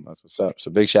 So that's what's up.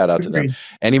 So big shout out to them.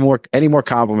 Any more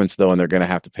compliments though, and they're going to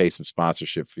have to pay some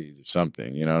sponsorship fees or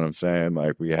something. You know what I'm saying?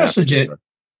 Like we have to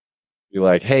be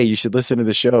like, hey, you should listen to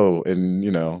the show,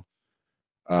 and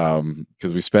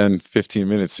because we spend 15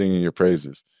 minutes singing your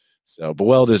praises. So, but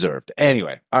well deserved.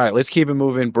 Anyway, all right, let's keep it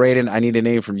moving. Braden, I need a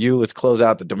name from you. Let's close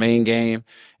out the domain game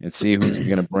and see who's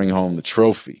going to bring home the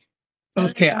trophy.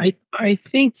 Okay, I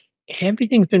think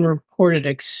everything's been reported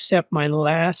except my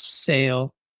last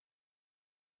sale,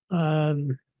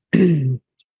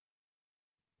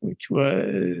 which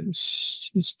was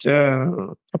just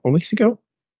a couple weeks ago.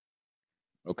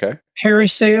 Okay.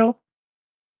 Parasail.io.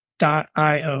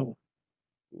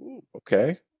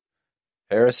 Okay.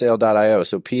 Parasail.io.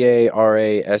 So Parasail.io.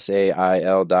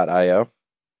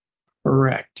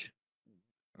 Correct.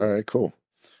 All right, cool.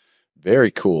 Very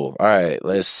cool. All right,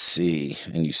 let's see.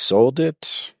 And you sold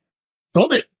it?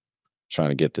 Sold it. Trying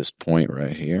to get this point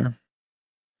right here.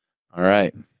 All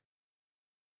right.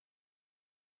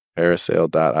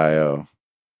 Parasail.io.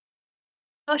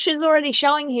 Josh is already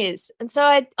showing his, and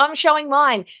so I'm showing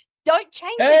mine. Don't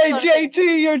change Hey, it.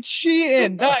 JT, you're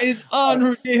cheating. That is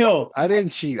unreal. I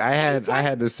didn't cheat. I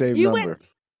had the same number.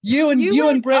 You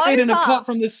and Braden are over. cut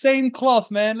from the same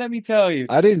cloth, man. Let me tell you.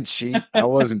 I didn't cheat. I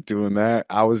wasn't doing that.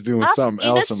 I was doing something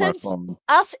else on my phone. Us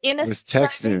I was innocent.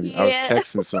 texting. I was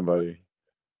texting somebody.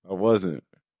 I wasn't.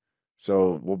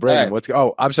 So, well, Braden,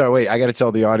 Right. I'm sorry. Wait, I got to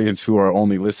tell the audience who are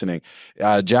only listening.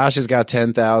 Josh has got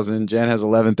 $10,000. Jen has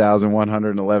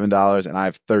 $11,111, and I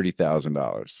have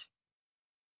 $30,000.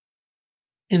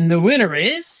 And the winner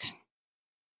is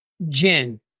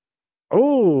Jen.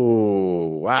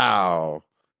 Oh, wow.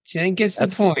 Jen gets the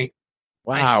point.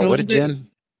 Wow. What did Jen?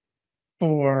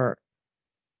 For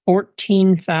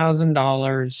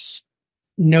 $14,000,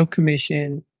 no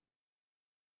commission.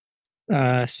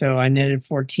 So I netted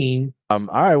 14. All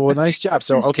right. Well, nice job.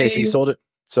 So, okay. So you sold it.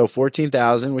 So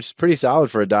 14,000, which is pretty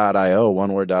solid for a .io,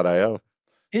 one word .io.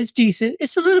 It's decent.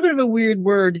 It's a little bit of a weird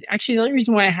word. Actually, the only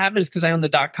reason why I have it is because I own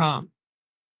the .com.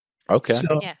 Okay.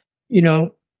 So,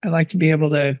 I like to be able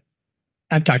to,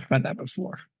 I've talked about that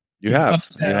before. You have.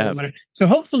 So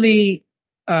hopefully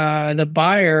the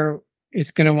buyer is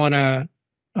going to want to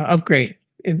upgrade.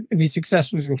 If he's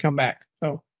successful, he's going to come back.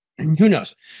 So who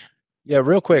knows? Yeah,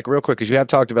 real quick, because you have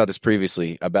talked about this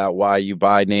previously about why you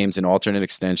buy names and alternate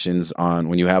extensions on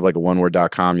when you have like a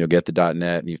oneword.com, you'll get the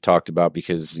 .net, and you've talked about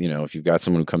because, if you've got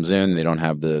someone who comes in, they don't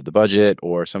have the budget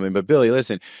or something. But Billy,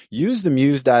 listen, use the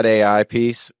muse.ai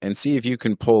piece and see if you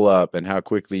can pull up and how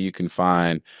quickly you can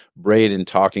find Braden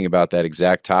talking about that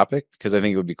exact topic, because I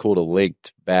think it would be cool to link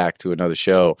back to another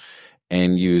show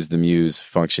and use the Muse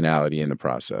functionality in the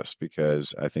process,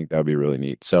 because I think that would be really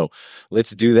neat. So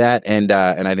let's do that. And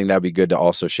I think that would be good to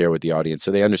also share with the audience so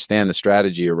they understand the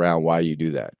strategy around why you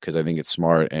do that, because I think it's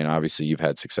smart, and obviously you've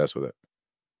had success with it.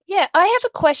 Yeah, I have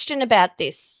a question about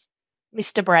this,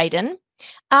 Mr. Braden.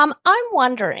 I'm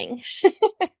wondering,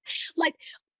 like,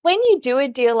 when you do a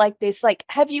deal like this, like,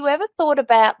 have you ever thought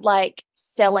about like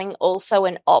selling also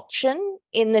an option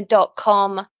in the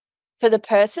 .com for the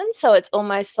person, so it's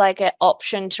almost like an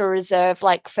option to reserve,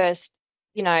 like first,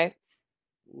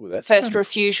 first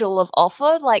refusal of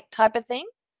offer, like type of thing?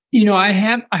 I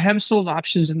have sold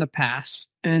options in the past,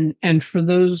 and for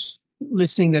those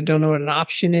listening that don't know what an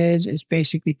option is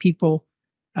basically people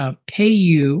pay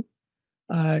you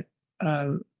a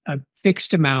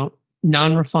fixed amount,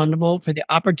 non-refundable, for the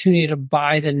opportunity to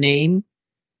buy the name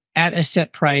at a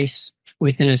set price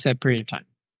within a set period of time.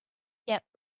 Yep.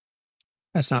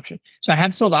 That's an option. So I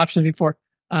have sold options before.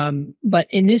 But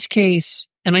in this case,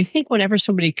 and I think whenever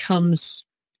somebody comes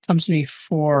to me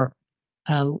for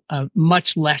a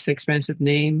much less expensive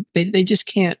name, they just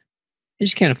can't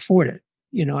afford it.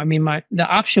 I mean, the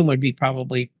option would be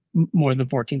probably more than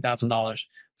 $14,000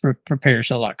 for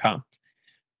preparesell.com.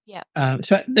 Yeah.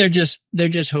 So they're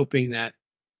just hoping that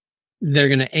they're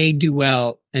going to A, do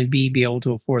well, and B, be able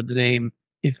to afford the name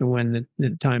if and when the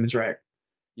time is right.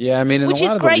 Yeah, I mean, which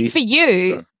is great for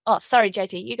you. Oh, sorry,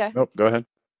 JT, you go. Nope, go ahead.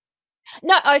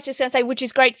 No, I was just going to say, which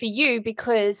is great for you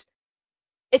because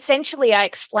essentially I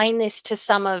explain this to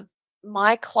some of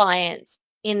my clients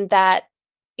in that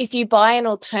if you buy an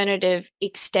alternative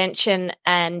extension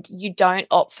and you don't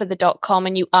opt for the .com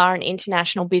and you are an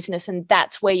international business and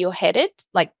that's where you're headed,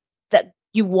 like that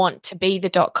you want to be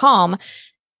the .com,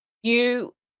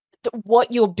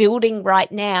 what you're building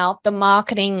right now, the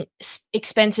marketing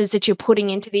expenses that you're putting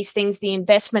into these things, the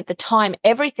investment, the time,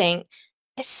 everything,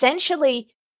 essentially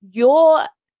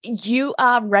you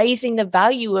are raising the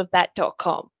value of that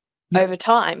 .com over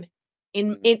time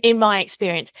in my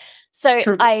experience. So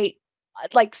True. I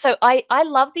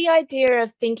love the idea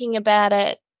of thinking about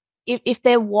it. If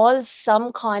there was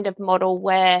some kind of model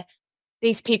where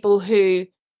these people who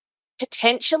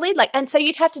potentially and so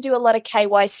you'd have to do a lot of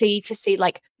KYC to see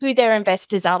who their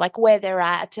investors are, where they're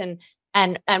at and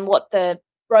what the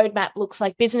roadmap looks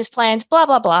like, business plans, blah,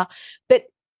 blah, blah. But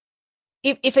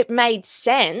if it made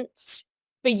sense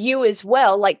for you as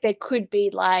well, there could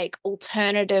be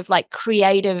alternative,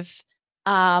 creative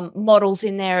models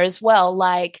in there as well,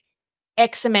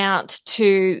 X amount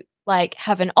to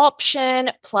have an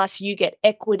option, plus you get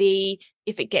equity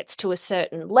if it gets to a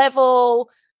certain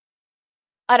level.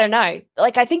 I don't know.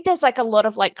 I think there's a lot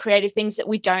of creative things that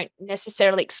we don't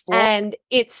necessarily explore. And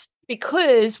it's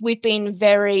because we've been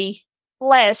very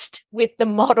blessed with the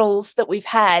models that we've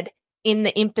had in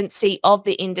the infancy of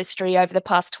the industry over the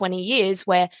past 20 years,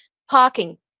 where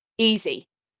parking, easy.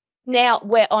 Now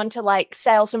we're on to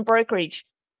sales and brokerage.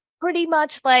 Pretty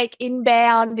much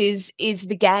inbound is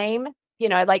the game,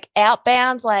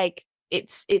 outbound,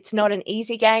 it's not an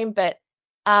easy game, but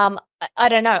I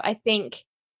don't know. I think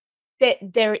that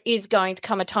there is going to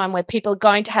come a time where people are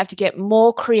going to have to get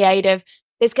more creative.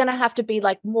 There's going to have to be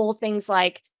more things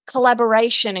like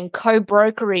collaboration and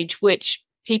co-brokerage, which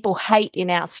people hate in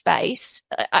our space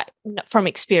from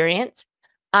experience.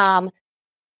 But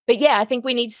yeah, I think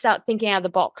we need to start thinking out of the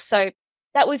box. So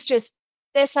that was just,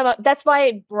 that's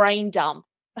my brain dump.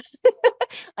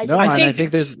 I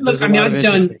think there's a lot of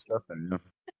interesting stuff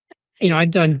there.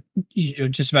 I've done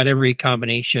just about every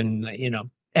combination,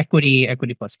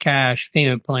 equity plus cash,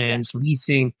 payment plans,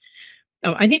 leasing.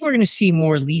 I think we're going to see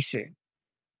more leasing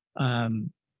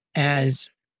as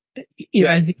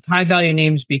I think high value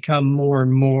names become more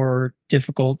and more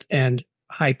difficult and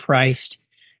high priced,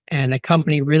 and a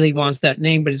company really wants that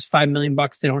name, but it's $5 million.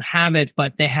 They don't have it,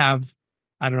 but they have,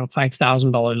 I don't know,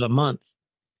 $5,000 a month,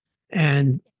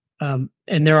 and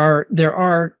there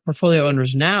are portfolio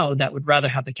owners now that would rather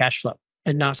have the cash flow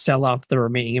and not sell off the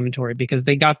remaining inventory because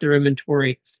they got their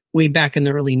inventory way back in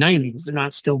the early 90s. They're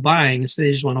not still buying, so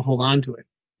they just want to hold on to it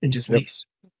and just lease.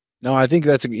 No, I think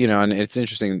that's, and it's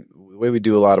interesting. The way we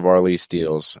do a lot of our lease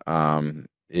deals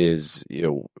is,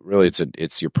 really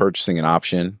it's you're purchasing an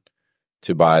option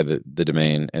to buy the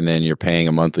domain, and then you're paying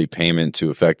a monthly payment to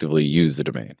effectively use the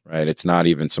domain, right? It's not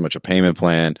even so much a payment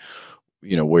plan,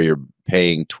 where you're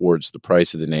paying towards the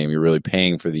price of the name. You're really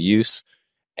paying for the use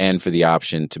and for the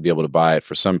option to be able to buy it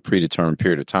for some predetermined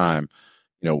period of time,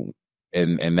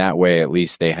 and that way at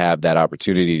least they have that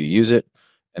opportunity to use it,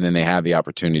 and then they have the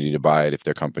opportunity to buy it if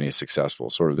their company is successful.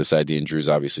 Sort of this idea, and Drew's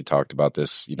obviously talked about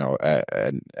this,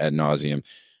 ad nauseum,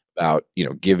 about,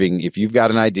 giving, if you've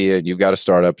got an idea and you've got a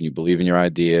startup and you believe in your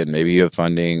idea and maybe you have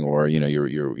funding or,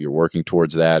 you're working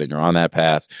towards that and you're on that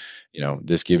path,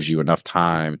 this gives you enough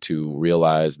time to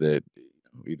realize that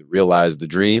either realize the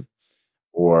dream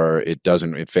or it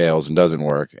fails and doesn't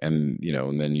work. And,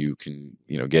 and then you can,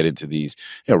 get into these,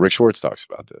 Rick Schwartz talks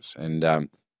about this and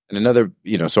another,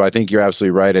 so I think you're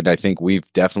absolutely right. And I think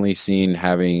we've definitely seen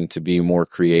having to be more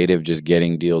creative, just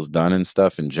getting deals done and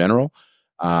stuff in general.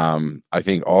 I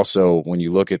think also when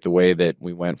you look at the way that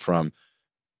we went from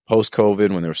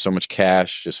post-COVID, when there was so much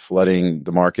cash just flooding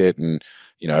the market and,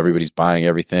 everybody's buying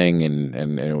everything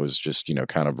and it was just,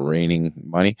 kind of raining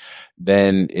money,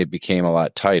 then it became a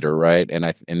lot tighter, right? And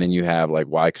then you have like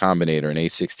Y Combinator and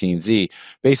A16Z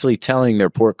basically telling their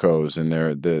portcos and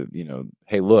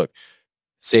hey, look,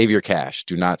 save your cash,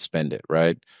 do not spend it,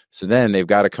 right? So then they've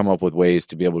got to come up with ways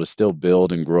to be able to still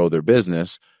build and grow their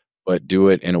business, but do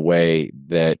it in a way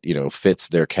that, fits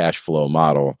their cash flow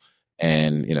model.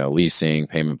 And, leasing,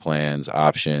 payment plans,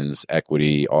 options,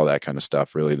 equity, all that kind of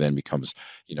stuff really then becomes,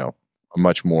 a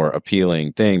much more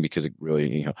appealing thing because it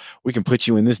really, we can put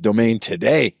you in this domain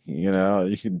today,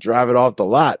 you can drive it off the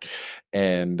lot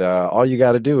and all you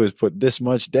got to do is put this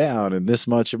much down and this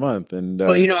much a month. And,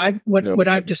 well, what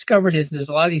I've discovered is there's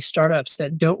a lot of these startups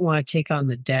that don't want to take on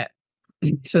the debt.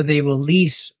 So they will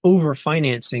lease over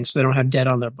financing so they don't have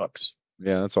debt on their books.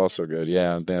 Yeah, that's also good.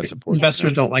 Yeah, that's important.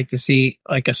 Investors don't like to see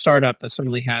like a startup that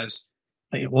suddenly has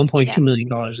like $1.2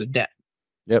 million of debt.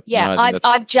 Yep. Yeah, no,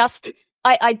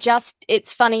 I just,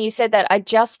 it's funny you said that. I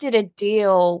just did a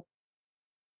deal,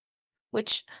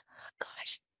 which,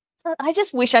 gosh, I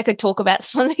just wish I could talk about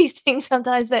some of these things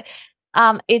sometimes, but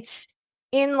it's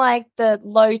in like the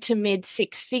low to mid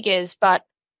six figures, but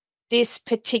this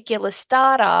particular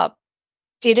startup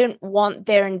didn't want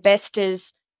their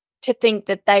investors to think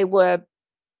that they were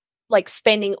like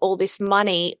spending all this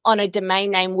money on a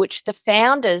domain name, which the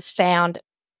founders found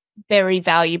very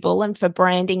valuable and for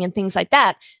branding and things like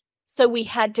that. So we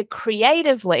had to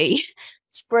creatively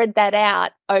spread that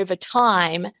out over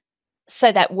time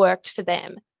so that worked for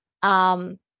them.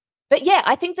 But yeah,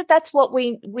 I think that that's what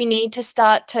we need to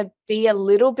start to be a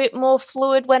little bit more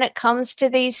fluid when it comes to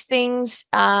these things.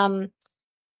 But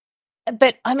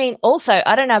I mean, also,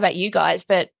 I don't know about you guys,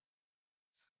 but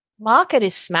market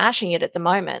is smashing it at the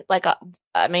moment. Like,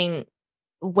 I mean,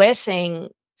 we're seeing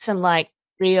some like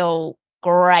real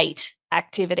great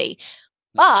activity,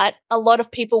 but a lot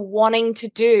of people wanting to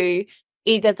do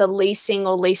either the leasing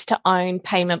or lease to own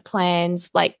payment plans,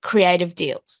 like creative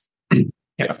deals.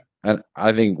 Yeah. And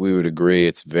I think we would agree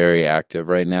it's very active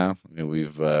right now. I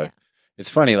mean,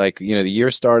 it's funny, like, the year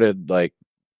started like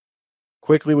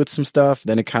quickly with some stuff,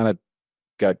 then it kind of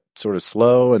got sort of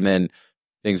slow, and then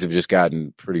things have just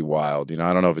gotten pretty wild.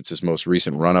 I don't know if it's this most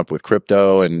recent run up with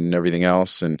crypto and everything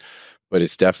else, but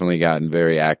it's definitely gotten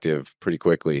very active pretty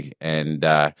quickly. And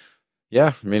yeah,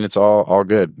 I mean, it's all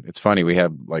good. It's funny, we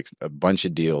have like a bunch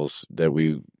of deals that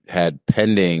we had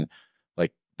pending,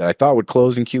 like that I thought would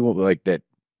close in Q1, like that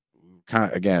kind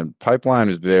of, again, pipeline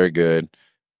was very good.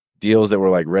 Deals that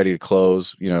were like ready to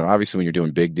close. Obviously when you're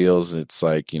doing big deals, it's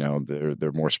like,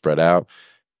 they're more spread out.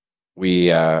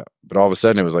 But all of a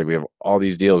sudden it was like we have all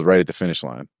these deals right at the finish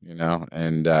line,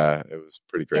 and it was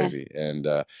pretty crazy. Yeah. And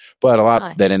but a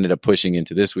lot that ended up pushing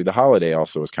into this week. The holiday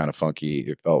also was kind of funky.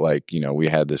 It felt like, we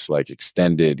had this like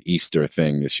extended Easter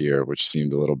thing this year, which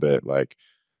seemed a little bit like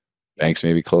banks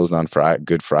maybe closed on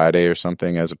Good Friday or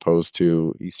something as opposed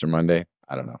to Easter Monday.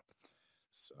 I don't know.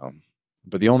 So,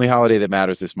 but the only holiday that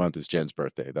matters this month is Jen's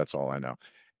birthday. That's all I know.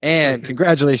 And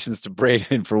congratulations to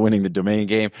Braden for winning the domain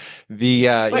game.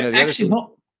 Actually,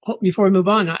 before we move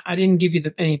on, I didn't give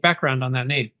you any background on that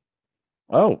name.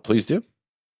 Oh, please do.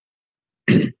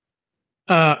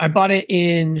 I bought it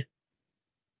in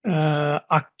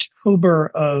October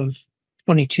of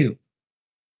 22.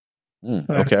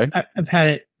 Okay. I've had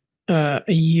it a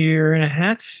year and a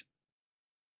half.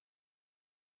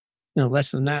 No,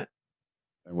 less than that.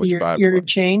 And what'd you buy it year for? to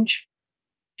change.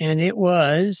 And it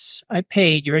was, I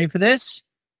paid, you ready for this?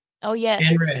 Oh, yeah.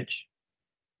 And Reg.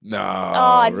 No.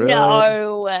 Oh, really?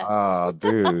 no. Oh,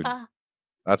 dude.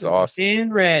 That's awesome.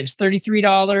 And Reg,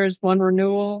 $33, one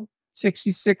renewal,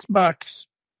 $66.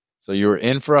 So you were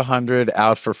in for 100,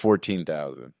 out for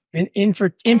 14,000. And in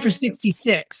for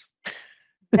 66.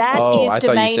 That is I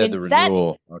thought you said the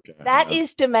renewal. That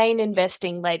is domain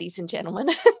investing, ladies and gentlemen.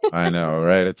 I know,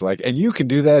 right? It's like, and you can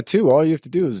do that too. All you have to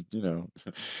do is,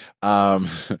 but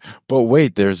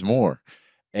wait, there's more.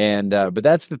 And, but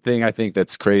that's the thing I think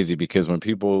that's crazy, because when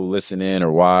people listen in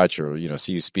or watch or,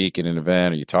 see you speak in an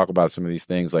event or you talk about some of these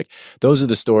things, like those are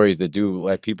the stories that do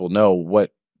let people know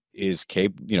what is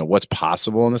what's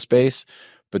possible in the space.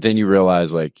 But then you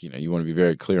realize, like, you want to be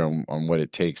very clear on what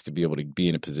it takes to be able to be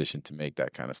in a position to make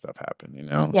that kind of stuff happen,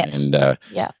 Yes. And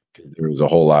yeah, there was a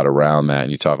whole lot around that.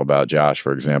 And you talk about Josh,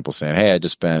 for example, saying, hey, I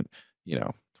just spent,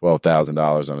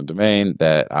 $12,000 on a domain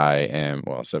that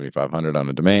 $7,500 on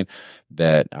a domain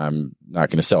that I'm not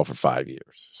going to sell for 5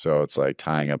 years. So it's like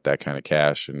tying up that kind of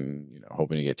cash and,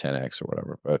 hoping to get 10X or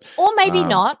whatever. But or maybe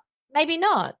not. Maybe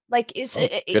not. Like,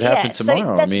 it could happen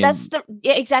tomorrow. So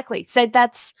exactly. So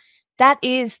that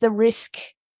is the risk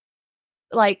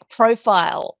like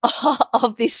profile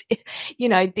of this,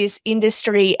 this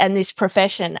industry and this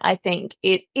profession. I think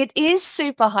it is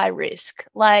super high risk.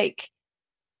 Like,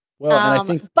 Well, and I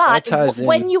think that but ties in.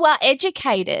 when you're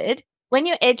educated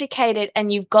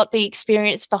and you've got the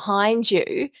experience behind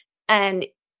you and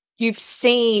you've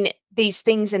seen these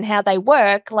things and how they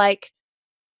work, like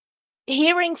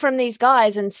hearing from these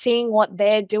guys and seeing what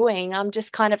they're doing, I'm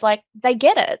just kind of like, they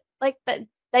get it. Like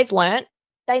they've learnt,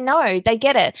 they know, they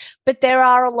get it. But there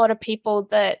are a lot of people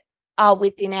that are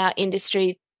within our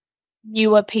industry,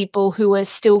 newer people who are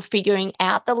still figuring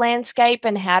out the landscape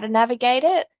and how to navigate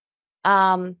it.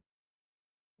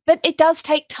 But it does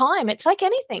take time. It's like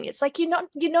anything. It's like you're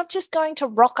not just going to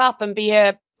rock up and be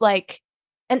an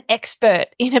expert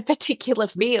in a particular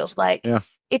field. Like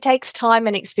it takes time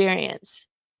and experience.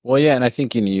 Well, yeah, and I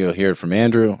think you'll hear it from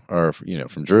Andrew or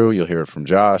from Drew. You'll hear it from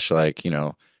Josh. Like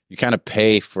you kind of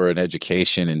pay for an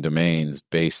education in domains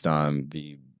based on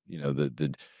the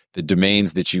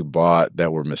domains that you bought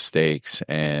that were mistakes,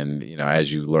 and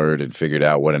as you learned and figured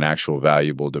out what an actual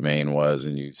valuable domain was,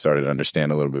 and you started to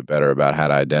understand a little bit better about how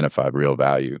to identify real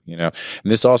value. And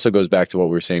this also goes back to what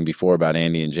we were saying before about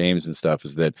Andy and James and stuff.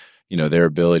 Is that their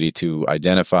ability to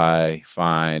identify,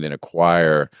 find, and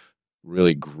acquire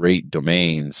really great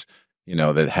domains,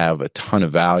 that have a ton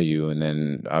of value, and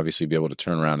then obviously be able to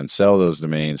turn around and sell those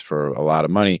domains for a lot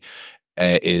of money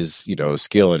is, a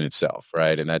skill in itself,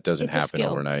 right? And that doesn't happen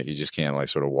overnight. You just can't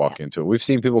sort of walk into it. We've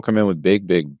seen people come in with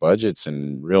big budgets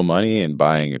and real money and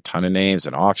buying a ton of names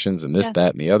and auctions and this,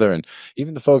 that, and the other. And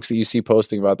even the folks that you see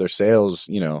posting about their sales,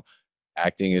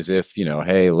 acting as if,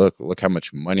 hey, look how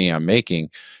much money I'm making.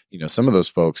 Some of those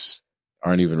folks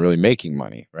aren't even really making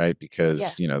money, right?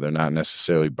 Because, they're not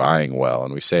necessarily buying well.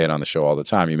 And we say it on the show all the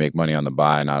time. You make money on the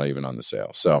buy, not even on the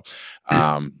sale. So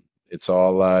it's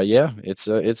all,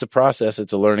 it's a process.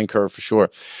 It's a learning curve for sure.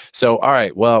 So, all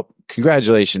right. Well,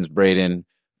 congratulations, Braden,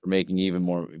 for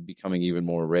becoming even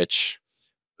more rich.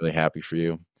 Really happy for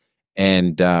you.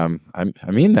 And I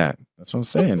mean that. That's what I'm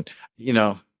saying.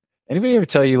 Anybody ever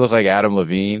tell you look like Adam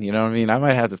Levine? You know what I mean? I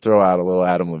might have to throw out a little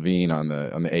Adam Levine on the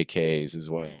AKs as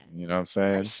well. You know what I'm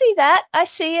saying? I see that. I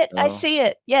see it. I see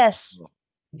it. Yes.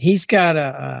 He's got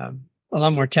a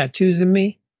lot more tattoos than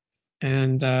me,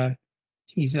 and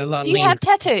he's a lot. Do you have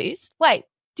tattoos? Wait,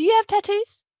 do you have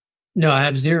tattoos? No, I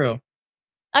have 0.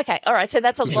 Okay, all right. So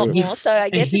that's a lot more. So I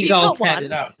guess he's all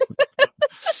tatted out.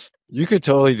 You could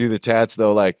totally do the tats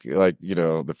though, like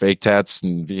the fake tats,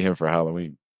 and be him for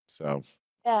Halloween. So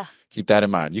yeah, keep that in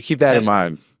mind. You keep that in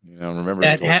mind. Remember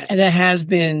that has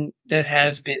been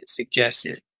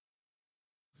suggested.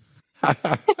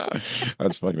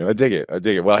 That's funny, man. I dig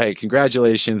it. Well, hey,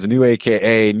 congratulations, new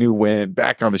AKA, new win,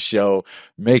 back on the show,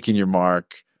 making your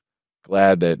mark.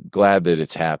 Glad that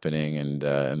it's happening and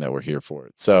that we're here for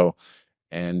it. So,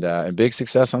 and big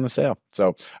success on the sale.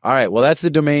 So, all right, well, that's the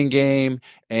domain game,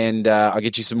 and I'll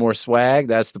get you some more swag.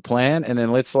 That's the plan, and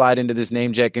then let's slide into this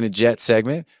NameJet in a Jet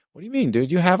segment. What do you mean,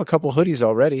 dude? You have a couple hoodies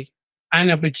already. I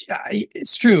know, but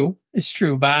it's true. It's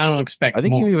true, but I don't expect I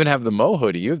think more. you even have the Mo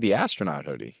hoodie. You have the astronaut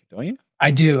hoodie, don't you?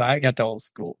 I do. I got the old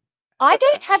school. I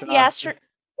don't have the astronaut.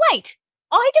 Wait,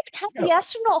 I don't have the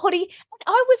astronaut hoodie.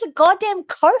 I was a goddamn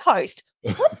co-host.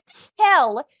 What the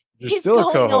hell You're is still going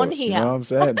a co-host, on here? You know what I'm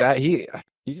saying? That he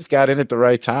just got in at the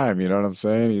right time. You know what I'm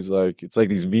saying? He's like, it's like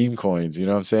these meme coins. You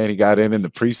know what I'm saying? He got in the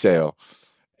pre-sale,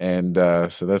 and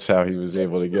so that's how he was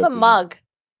able to get a mug.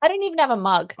 I don't even have a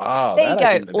mug. Oh, there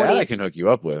you go. That I can hook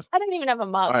you up with. I don't even have a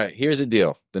mug. All right, here's the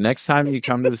deal. The next time you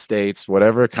come to the States,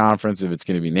 whatever conference, if it's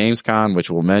going to be NamesCon,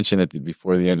 which we'll mention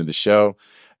before the end of the show,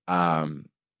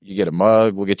 you get a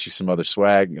mug. We'll get you some other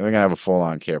swag. We're going to have a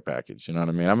full-on care package. You know what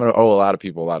I mean? I'm going to owe a lot of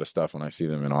people a lot of stuff when I see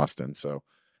them in Austin. So,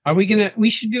 we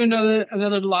should do another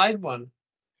live one.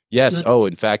 Yes. Oh,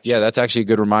 in fact, yeah, that's actually a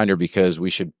good reminder because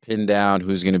we should pin down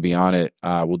who's going to be on it.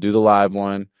 We'll do the live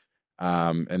one.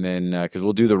 And then, cause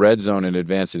we'll do the red zone in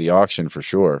advance of the auction for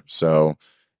sure. So,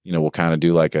 we'll kind of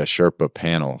do like a Sherpa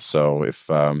panel. So if,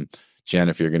 Jen,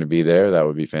 if you're going to be there, that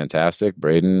would be fantastic.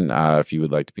 Braden, if you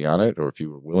would like to be on it, or if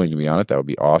you were willing to be on it, that would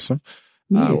be awesome.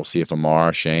 We'll see if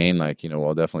Amar, Shane,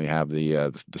 we'll definitely have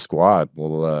the squad.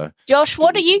 We'll, Josh,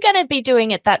 what are you going to be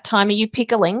doing at that time? Are you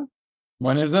pickling?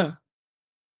 When is it?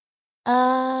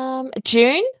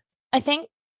 June, I think.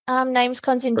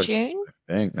 NamesCon's in June.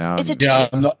 Now is it yeah,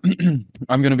 June?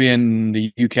 I'm going to be in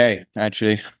the UK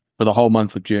actually for the whole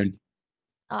month of June.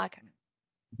 Oh, okay.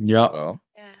 Yeah. Well,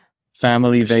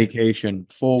 family vacation,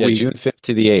 4 weeks. June 5th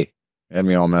to the 8th. Had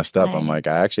me all messed up. Right. I'm like,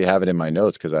 I actually have it in my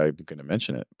notes because I'm going to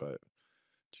mention it, but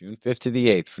June 5th to the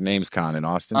 8th for NamesCon in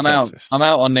Austin, Texas. I'm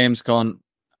out on NamesCon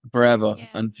forever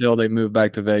until they move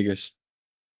back to Vegas.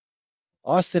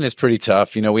 Austin is pretty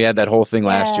tough. We had that whole thing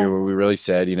last Yeah. year where we really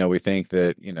said, we think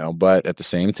that, but at the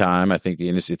same time, I think the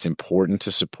industry, it's important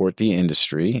to support the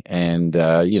industry. And,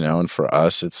 and for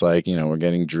us, it's like, we're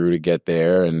getting Drew to get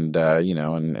there and,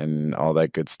 and all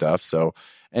that good stuff. So,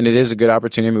 and it is a good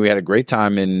opportunity. I mean, we had a great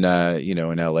time in,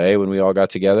 in LA when we all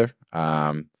got together. We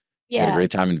had a Yeah.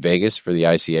 great time in Vegas for the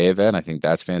ICA event. I think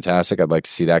that's fantastic. I'd like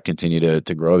to see that continue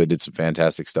to grow. They did some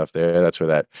fantastic stuff there. That's where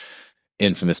that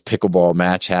infamous pickleball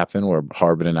match happened where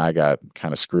Harbin and I got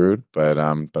kind of screwed, but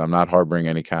I'm not harboring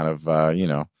any kind of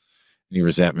any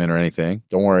resentment or anything.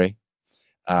 Don't worry.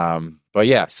 But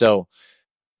yeah, so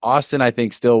Austin, I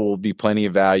think still will be plenty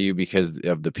of value because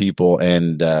of the people,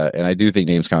 and I do think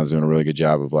NamesCon is doing a really good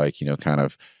job of kind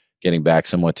of getting back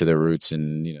somewhat to their roots,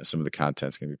 and some of the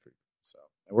content's gonna be pretty cool. So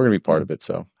we're gonna be part of it.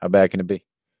 So how bad can it be?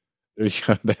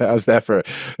 How's that for?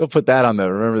 They'll put that on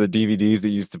the. Remember the DVDs that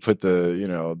used to put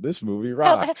the this movie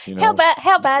rocks. How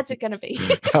bad's it going to be?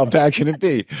 How bad can it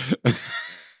be?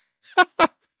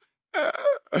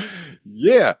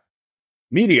 Yeah.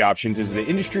 Media Options is the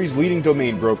industry's leading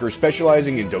domain broker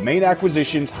specializing in domain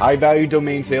acquisitions, high-value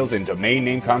domain sales, and domain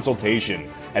name consultation.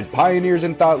 As pioneers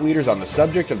and thought leaders on the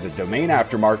subject of the domain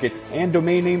aftermarket and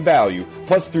domain name value,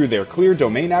 plus through their clear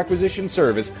domain acquisition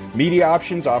service, Media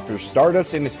Options offers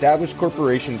startups and established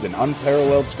corporations an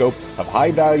unparalleled scope of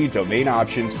high-value domain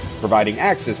options, providing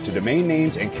access to domain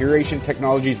names and curation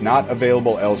technologies not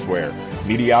available elsewhere.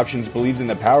 Media Options believes in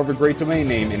the power of a great domain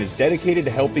name and is dedicated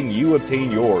to helping you obtain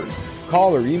yours.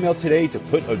 Call or email today to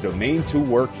put a domain to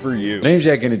work for you.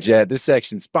 NameJet and a Jet. This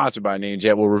section sponsored by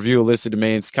NameJet. We'll review a list of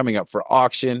domains coming up for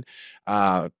auction.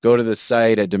 Go to the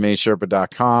site at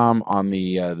DomainSherpa.com. On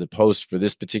the post for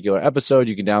this particular episode,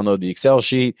 you can download the Excel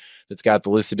sheet that's got the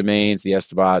list of domains, the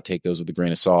estimate. Take those with a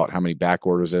grain of salt. How many back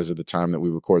orders as of the time that we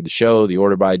record the show, the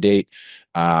order by date,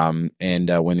 and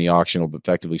when the auction will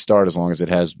effectively start, as long as it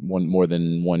has more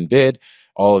than one bid.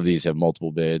 All of these have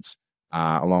multiple bids.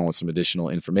 Along with some additional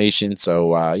information.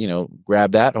 So,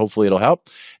 grab that. Hopefully it'll help.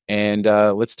 And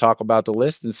let's talk about the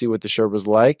list and see what the Sherpas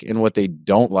like and what they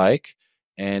don't like.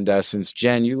 And since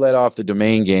Jen, you let off the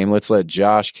domain game, let's let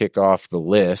Josh kick off the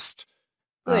list.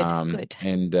 Good.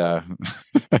 And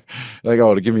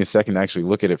to give me a second to actually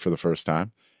look at it for the first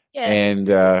time. Yeah.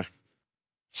 And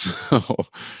so,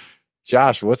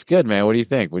 Josh, what's good, man? What do you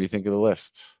think? What do you think of the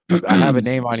list? I have a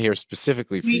name on here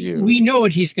specifically for you. We know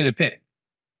what he's going to pick.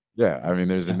 Yeah, I mean,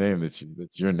 there's a name that's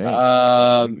your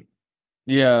name.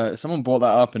 Yeah, someone brought that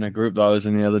up in a group that I was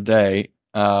in the other day.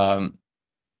 So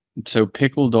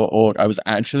pickle.org, I was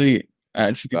actually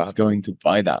going to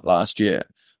buy that last year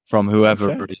from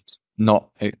whoever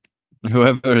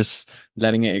is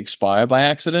letting it expire by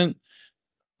accident.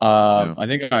 I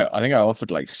think I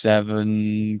offered like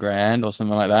 $7,000 or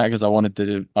something like that because I wanted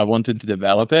to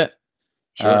develop it.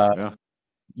 Sure, yeah.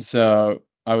 So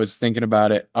I was thinking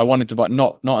about it. I wanted to buy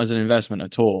not as an investment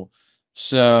at all.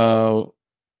 So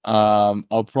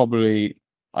I'll probably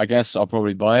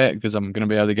buy it because I'm going to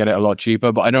be able to get it a lot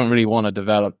cheaper, but I don't really want to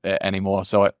develop it anymore.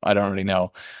 So I don't really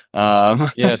know.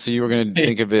 Yeah. So you were going to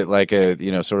think of it like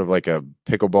a, sort of like a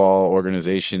pickleball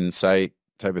organization site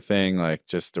type of thing, like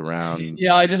just around.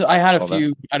 Yeah. I had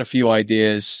a few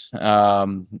ideas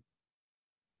that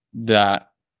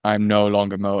I'm no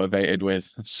longer motivated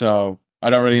with. So I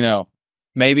don't really know.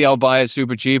 Maybe I'll buy it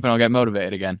super cheap and I'll get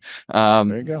motivated again.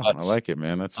 There you go. I like it,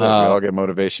 man. That's we all get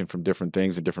motivation from different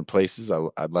things in different places.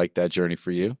 I'd like that journey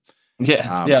for you. Yeah,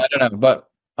 I don't know, but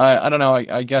I don't know.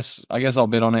 I guess I'll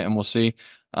bid on it and we'll see.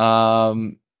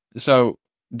 So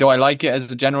do I like it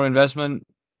as a general investment?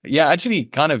 Yeah, actually,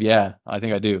 kind of. Yeah, I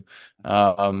think I do.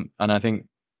 And I think,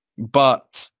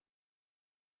 but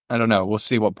I don't know. We'll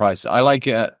see what price. I like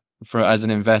it as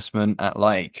an investment at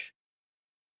like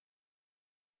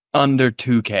under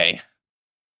 2K.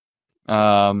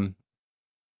 I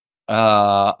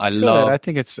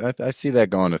think I see that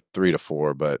going to 3 to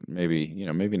 4, but maybe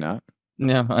not.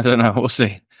 Yeah, I don't know. We'll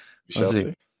see. We'll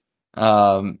see.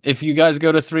 If you guys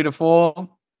go to 3 to 4,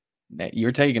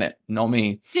 you're taking it, not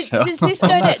me. Does this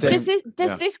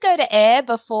go to air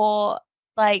before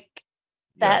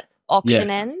that auction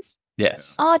ends?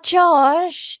 Yes. Oh,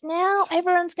 Josh, now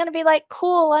everyone's going to be like,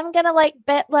 cool, I'm going to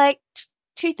bet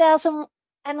 $2,001.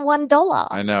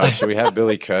 I know. Should we have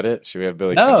Billy cut it?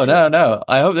 No.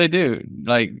 I hope they do.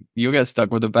 Like, you'll get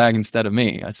stuck with a bag instead of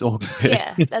me. I saw.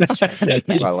 Yeah, that's true.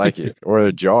 I like it. Or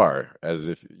a jar, as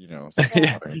if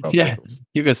Yeah.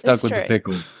 You get stuck with the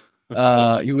pickle.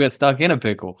 You get stuck in a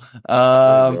pickle.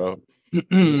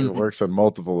 It works on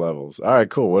multiple levels. All right,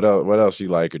 cool. What else you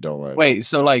like or don't like? Wait,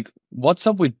 so what's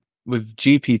up with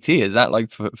GPT? Is that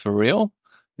for real?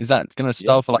 Is that gonna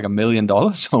sell for $1 million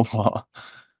or what?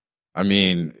 I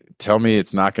mean, tell me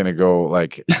it's not going to go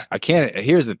like I can't.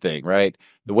 Here's the thing, right?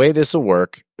 The way this will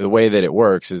work, the way that it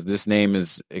works is this name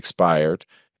is expired.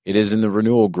 It is in the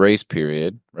renewal grace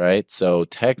period, right? So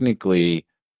technically,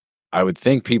 I would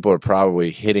think people are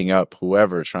probably hitting up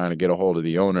whoever trying to get a hold of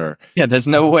the owner. Yeah, there's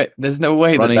no way. There's no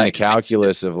way running the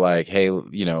calculus of like, hey,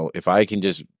 if I can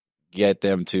just get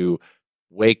them to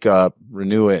wake up,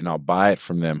 renew it, and I'll buy it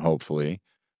from them, hopefully.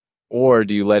 Or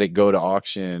do you let it go to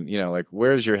auction? Like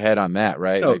where's your head on that,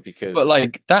 right? No, like because but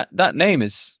like that name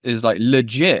is like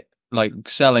legit, like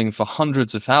selling for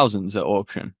hundreds of thousands at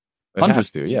auction. It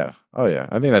has to, yeah. Oh yeah.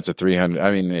 I think that's a 300.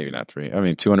 I mean, maybe not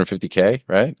 250K,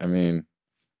 right? I mean,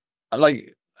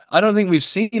 like I don't think we've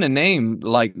seen a name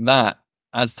like that,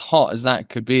 as hot as that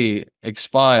could be,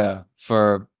 expire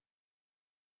for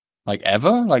like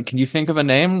ever. Like, can you think of a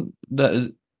name that is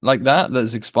like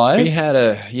that's expired? We had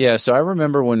so I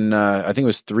remember when I think it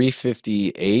was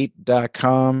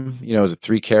 358.com, it was a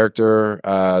 3-character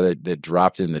that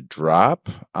dropped in the drop,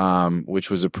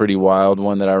 which was a pretty wild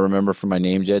one that I remember from my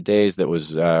NameJet days. That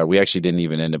was we actually didn't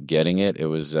even end up getting it. It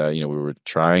was we were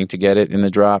trying to get it in the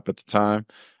drop at the time.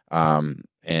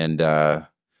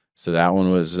 So that one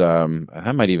was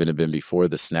that might even have been before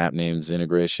the Snap Names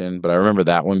integration, but I remember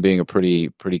that one being a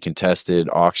pretty contested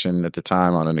auction at the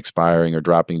time on an expiring or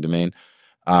dropping domain.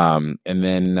 And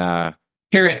then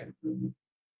Carrot.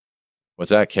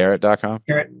 What's that? Carrot.com?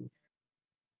 Carrot.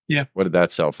 Yeah. What did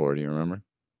that sell for? Do you remember?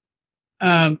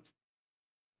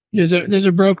 There's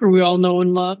a broker we all know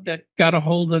and love that got a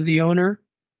hold of the owner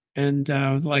and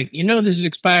was like, this is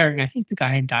expiring. I think the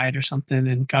guy had died or something,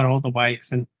 and got a hold of the wife,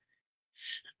 and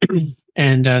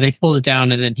and they pulled it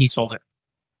down, and then he sold it.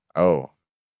 Oh,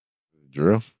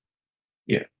 Drew?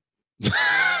 Yeah.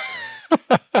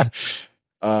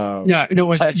 No,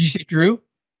 did you say Drew?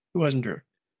 It wasn't Drew.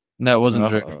 No, it wasn't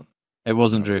Drew. It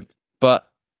wasn't Drew. But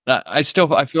I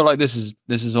feel like this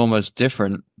is almost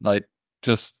different. Like,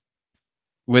 just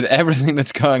with everything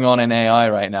that's going on in AI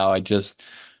right now, I don't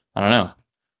know.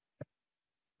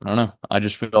 I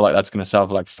just feel like that's going to sell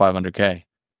for like 500K.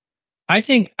 I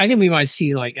think we might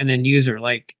see like an end user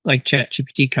like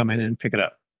ChatGPT come in and pick it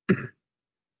up.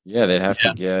 Yeah, they'd have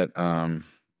to get hold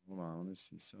on, let me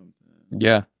see something.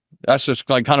 Yeah. That's just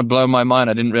like kind of blown my mind.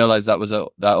 I didn't realize that was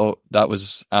that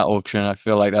was at auction. I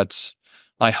feel like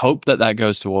I hope that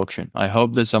goes to auction. I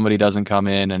hope that somebody doesn't come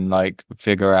in and like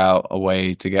figure out a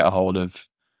way to get a hold of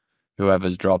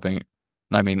whoever's dropping.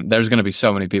 I mean, there's going to be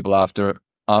so many people after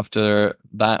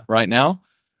that right now.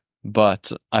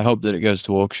 But I hope that it goes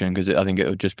to auction because I think it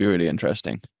would just be really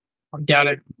interesting. I doubt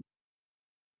it.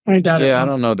 Yeah, I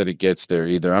don't know that it gets there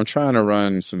either. I'm trying to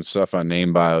run some stuff on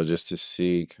NameBio just to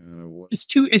see kind of what. It's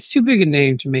too big a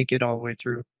name to make it all the way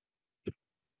through.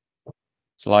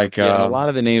 It's like a lot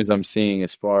of the names I'm seeing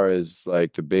as far as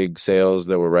like the big sales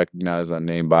that were recognized on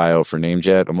NameBio for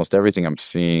NameJet, almost everything I'm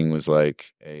seeing was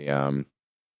like a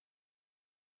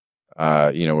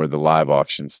where the live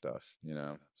auction stuff,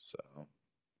 so.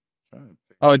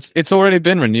 Oh, it's already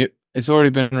been renewed. It's already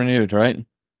been renewed, right?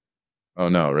 Oh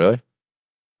no, really?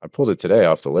 I pulled it today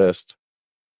off the list.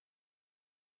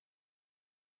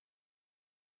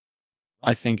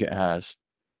 I think it has.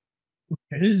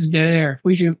 It is dead air.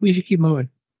 We should keep moving.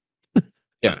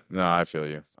 Yeah, no, I feel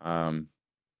you. Oh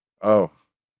no,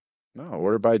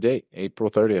 order by date, April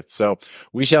 30th. So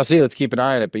we shall see. Let's keep an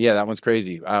eye on it. But yeah, that one's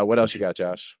crazy. What else you got,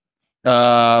 Josh?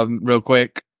 Real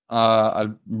quick. I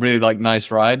really like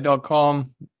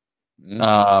niceride.com.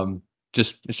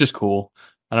 It's just cool.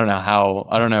 I don't know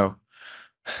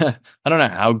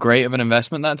how great of an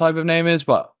investment that type of name is,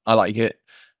 but I like it.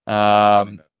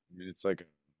 It's like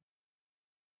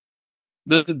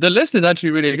the list is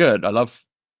actually really good. I love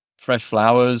fresh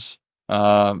flowers.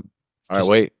 All right,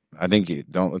 wait. I think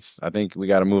we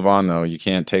got to move on though. You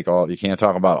can't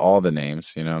talk about all the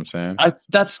names. You know what I'm saying?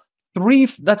 That's three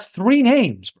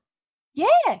names. Yeah.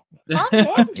 Calm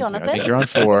down, Jonathan. I think you're on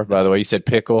 4, by the way. You said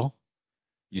pickle.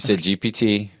 You said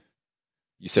GPT.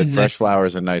 You said fresh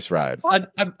flowers and nice ride.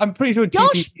 I'm pretty sure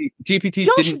GPT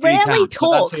Josh rarely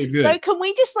talks. So can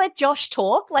we just let Josh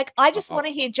talk? Like, I just want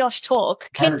to hear Josh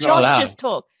talk. Can Josh just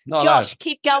talk? Josh,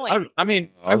 keep going. I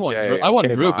want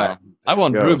Drew back. I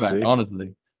want Drew back,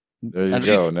 honestly. There you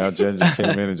go. Now Jen just came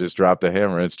in and just dropped the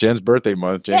hammer. It's Jen's birthday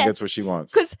month. Jen gets what she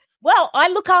wants. Because, I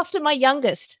look after my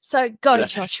youngest. So go,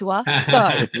 Joshua.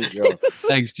 Go.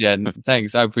 Thanks, Jen.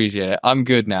 Thanks. I appreciate it. I'm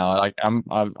good now. Like I don't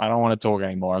want to talk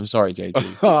anymore. I'm sorry,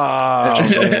 JT.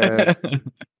 Oh, man.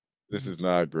 This is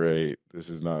not great. This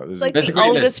is like the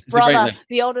oldest brother.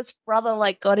 The oldest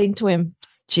brother got into him.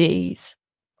 Jeez.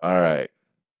 All right.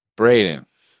 Braden,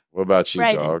 what about you,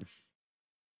 dog?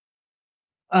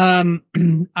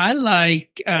 I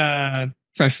like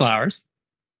fresh flowers.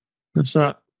 That's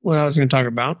not what I was going to talk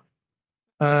about.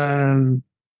 If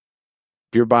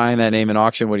you're buying that name in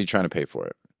auction, what are you trying to pay for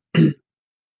it?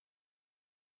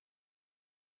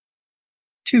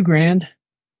 $2,000.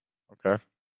 Okay.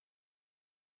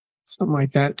 Something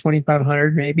like that.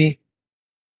 2,500 maybe.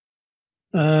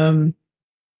 I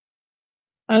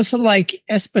also like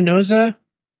Espinoza.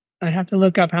 I have to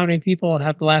look up how many people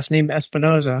have the last name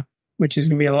Espinoza, which is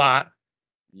going to be a lot.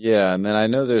 Yeah, and then I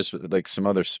know there's like some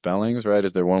other spellings, right?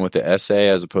 Is there one with the SA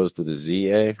as opposed to the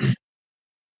ZA? I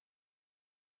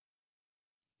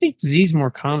think Z is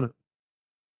more common.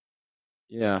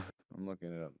 Yeah, I'm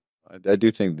looking it up. I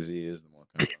do think the Z is the more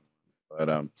common.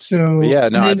 But So yeah,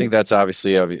 no, I then- think that's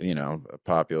obviously a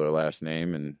popular last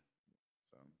name, and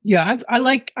so. Yeah, I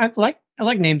like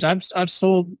names. I've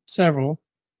sold several.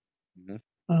 Mhm.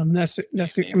 That's I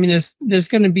mean, there's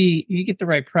going to be, you get the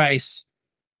right price.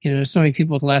 There's so many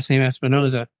people with the last name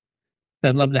Espinoza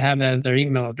that'd love to have that as their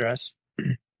email address.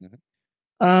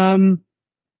 And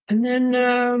then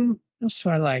what else do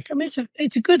I like? I mean,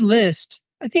 it's a good list.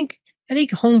 I think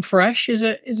Home Fresh is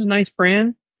a nice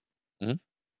brand. Mhm.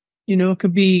 It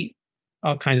could be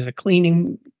all kinds of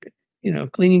cleaning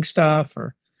stuff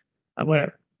or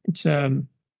whatever. It's could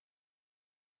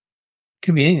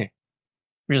be anything,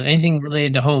 really, anything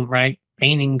related to home, right?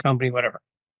 Painting company, whatever.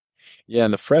 Yeah,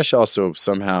 and the fresh also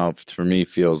somehow for me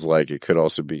feels like it could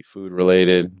also be food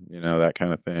related, that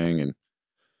kind of thing, and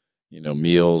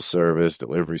meal service,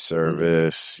 delivery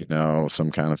service,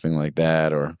 some kind of thing like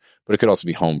that, but it could also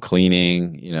be home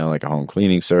cleaning, like a home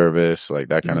cleaning service, like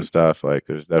that kind of stuff. Like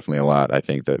there's definitely a lot I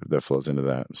think that flows into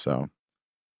that. So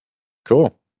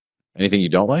cool. Anything you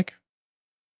don't like?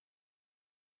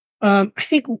 I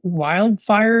think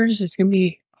wildfires, it's going to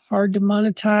be hard to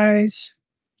monetize.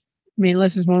 I mean,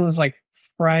 unless it's one of those like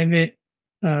private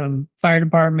fire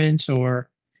departments or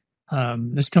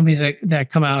there's companies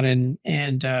that come out and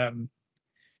kind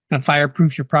of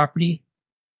fireproof your property.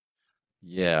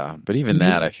 Yeah, but even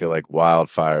that, I feel like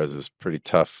wildfires is a pretty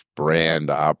tough brand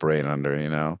to operate under,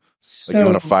 So, like you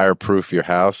want to fireproof your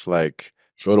house, like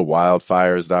go to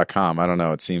wildfires.com. I don't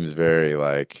know. It seems very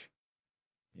like,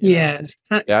 yeah,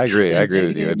 I agree. I agree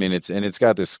with you. I mean, it's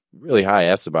got this really high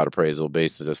about appraisal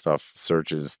based just off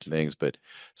searches, things, but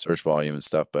search volume and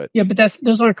stuff. But yeah, but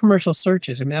those aren't commercial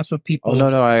searches. I mean, that's what people. Oh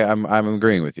no, I'm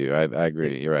agreeing with you. I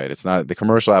agree. You're right. It's not the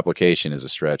commercial application is a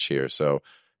stretch here. So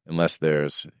unless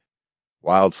there's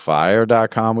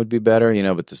wildfire.com would be better,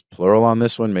 but this plural on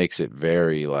this one makes it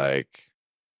very like,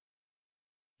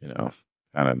 kind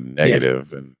of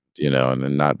negative and and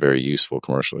then not very useful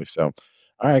commercially. So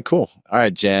all right, cool. All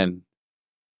right, Jen.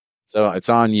 So it's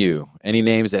on you. Any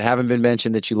names that haven't been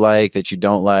mentioned that you like, that you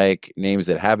don't like, names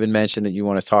that have been mentioned that you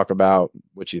want to talk about,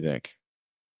 what you think?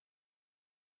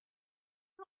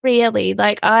 Really,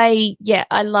 like I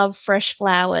love fresh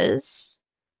flowers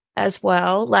as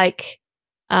well. Like,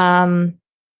 I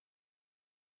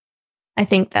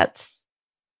think that's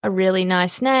a really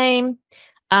nice name.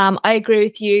 I agree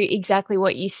with you exactly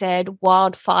what you said.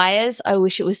 Wildfires. I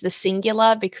wish it was the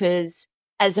singular because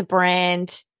as a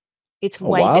brand, it's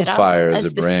way better. Wildfire as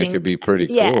a brand could be pretty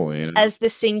cool. As the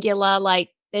singular, like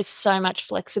there's so much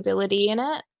flexibility in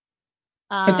it.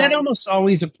 But that almost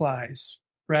always applies,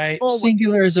 right? Or-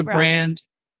 Singular is a right. brand,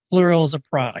 plural is a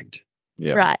product.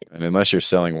 Yeah. Right. And unless you're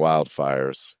selling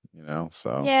wildfires,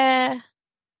 so Yeah.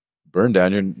 burn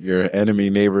down your enemy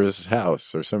neighbor's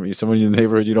house or someone in the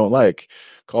neighborhood you don't like.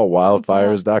 Call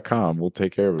wildfires.com. We'll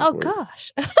take care of it. Oh for you.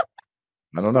 gosh.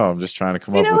 I don't know. I'm just trying to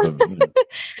come up with a.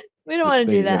 We don't want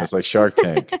to do that. It's like Shark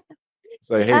Tank. It's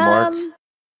like, hey, Mark, you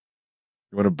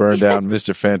want to burn down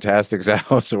Mr. Fantastic's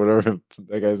house or whatever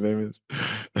that guy's name is?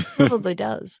 Probably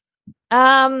does. Yeah,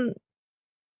 I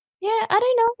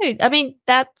don't know. I mean,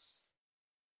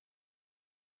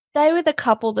 they were the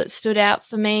couple that stood out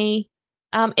for me.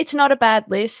 It's not a bad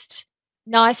list.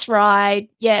 Nice ride.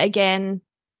 Yeah, again,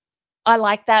 I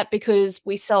like that because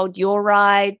we sold your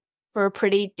ride for a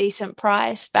pretty decent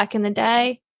price back in the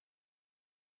day.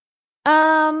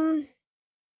 And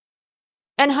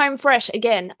Home Fresh,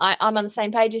 again, I'm on the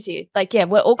same page as you. Like, yeah,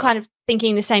 we're all kind of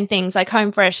thinking the same things. Like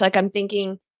Home Fresh, like I'm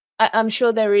thinking, I'm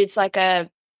sure there is I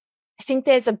think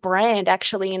there's a brand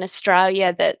actually in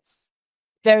Australia that's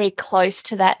very close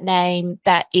to that name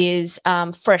that is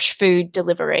fresh food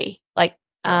delivery, like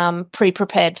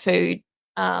pre-prepared food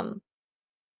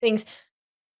things.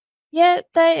 Yeah,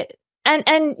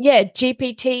 and yeah,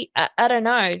 GPT, I don't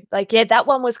know. Like, yeah, that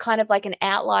one was kind of like an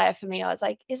outlier for me. I was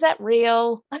like, is that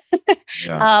real?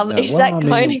 Yeah. Is that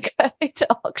going to go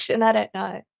to auction? I don't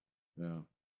know. Yeah.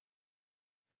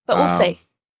 But we'll see.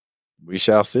 We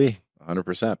shall see.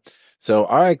 100%. So,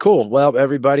 all right, cool. Well,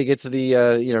 everybody get to the,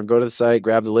 go to the site,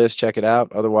 grab the list, check it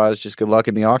out. Otherwise, just good luck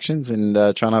in the auctions and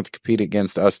try not to compete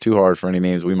against us too hard for any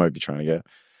names we might be trying to get.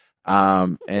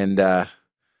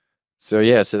 So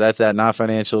that's that, not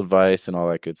financial advice and all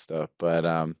that good stuff. But,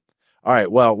 all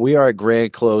right, well, we are at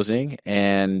grand closing,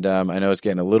 and I know it's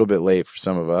getting a little bit late for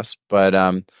some of us, but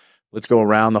let's go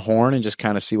around the horn and just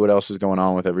kind of see what else is going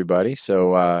on with everybody.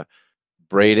 So,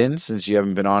 Braden, since you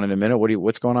haven't been on in a minute,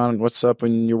 what's going on? What's up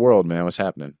in your world, man? What's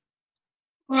happening?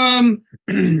 On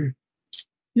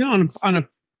a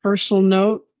personal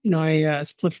note, I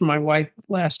split from my wife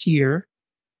last year.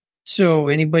 So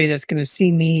anybody that's going to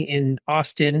see me in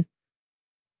Austin,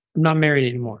 I'm not married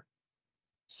anymore.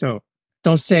 So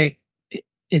don't say,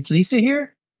 it's Lisa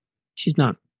here. She's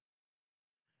not.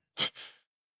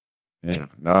 Yeah,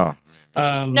 no.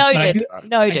 Noted.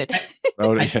 Noted.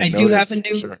 I do have a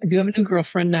new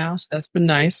girlfriend now, so that's been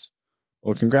nice.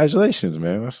 Well, congratulations,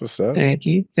 man. That's what's up. Thank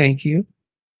you. She's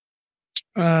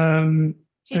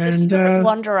a spirit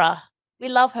wanderer. We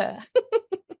love her.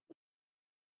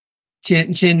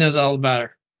 Jen knows all about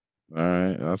her. All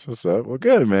right, that's what's up. Well,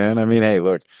 good, man. I mean, hey,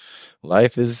 look,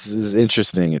 life is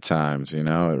interesting at times, it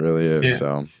really is. Yeah.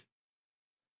 So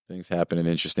things happen in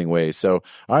interesting ways. So,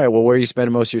 all right, well, where are you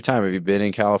spending most of your time? Have you been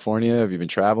in California? Have you been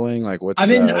traveling? Like, what's?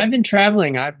 I've been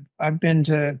traveling. I've been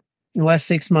to, in the last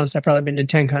 6 months, I've probably been to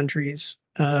 10 countries.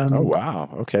 Oh wow,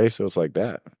 okay, so it's like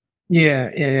that.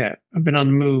 Yeah. I've been on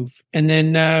the move, and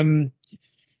then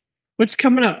what's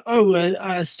coming up?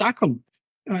 Oh, Stockholm,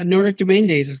 Nordic Domain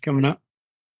Days is coming up.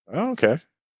 Oh, okay,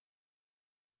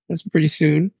 that's pretty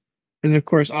soon, and of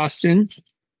course Austin,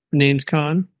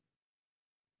 NamesCon.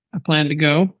 I plan to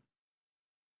go.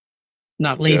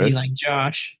 Not lazy like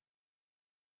Josh.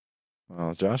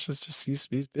 Well, Josh is he's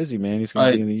busy, man. He's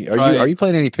gonna be in the. Are you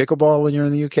playing any pickleball when you're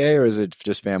in the UK, or is it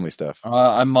just family stuff?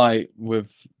 I might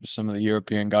with some of the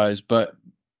European guys, but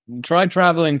try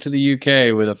traveling to the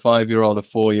UK with a 5-year-old, a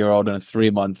 4-year-old, and a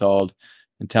 3-month-old,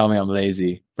 and tell me I'm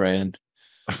lazy, Brian.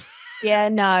 Yeah,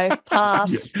 no,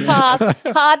 pass, pass,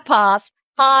 hard pass.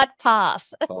 Hard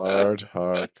pass. hard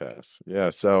pass. Yeah.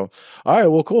 So, all right.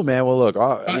 Well, cool, man. Well, look,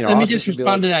 let me just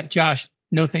respond to that, Josh.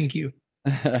 No, thank you.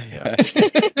 Yeah.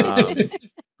 But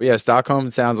yeah, Stockholm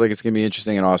sounds like it's gonna be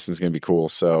interesting, and Austin's gonna be cool.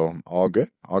 So, all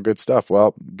good stuff.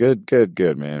 Well,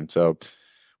 good, man. So,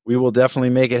 we will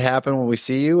definitely make it happen when we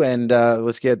see you, and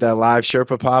let's get that live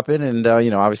Sherpa popping. And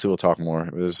obviously, we'll talk more.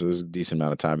 There's a decent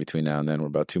amount of time between now and then. We're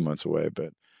about 2 months away,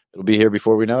 but it'll be here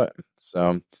before we know it.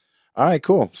 So. All right,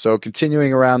 cool. So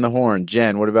continuing around the horn,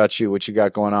 Jen, what about you? What you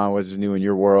got going on? What's new in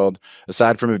your world?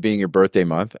 Aside from it being your birthday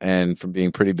month and from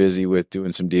being pretty busy with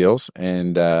doing some deals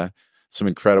and some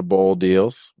incredible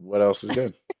deals, what else is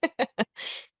good?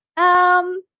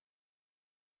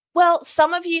 Well,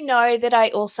 some of you know that I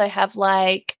also have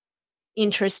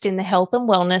interest in the health and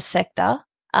wellness sector.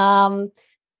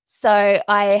 So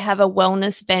I have a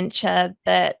wellness venture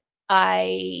that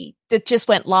just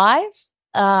went live.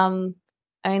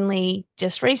 Only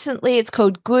just recently. It's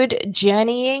called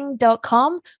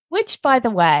goodjourneying.com, which, by the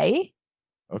way,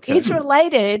 is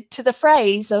related to the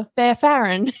phrase of Fair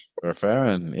Farron. Fair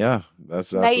Farron, yeah.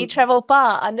 That's May you travel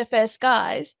far under fair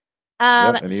skies.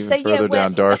 And even further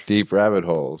down dark, deep rabbit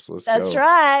holes. That's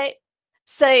right.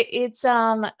 So it's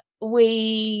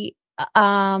we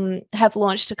have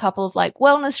launched a couple of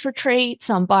wellness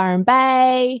retreats on Byron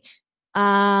Bay.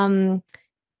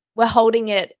 We're holding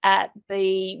it at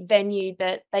the venue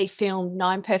that they filmed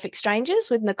 9 Perfect Strangers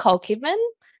with Nicole Kidman.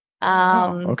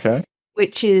 Okay.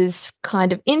 Which is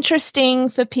kind of interesting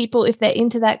for people if they're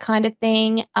into that kind of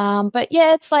thing. But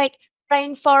yeah, it's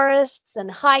rainforests and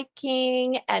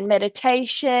hiking and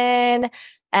meditation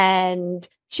and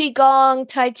Qigong,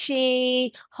 Tai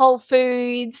Chi, Whole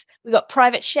Foods. We got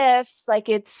private chefs.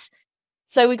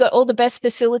 So we got all the best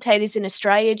facilitators in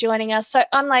Australia joining us. So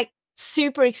I'm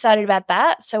super excited about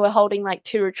that. So we're holding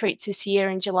 2 retreats this year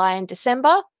in July and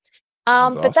December.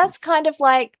 But that's kind of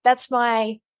that's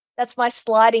my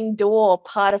sliding door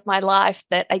part of my life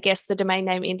that I guess the domain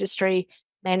name industry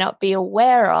may not be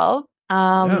aware of.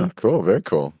 Yeah, cool. Very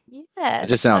cool. Yeah. It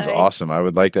just sounds awesome. I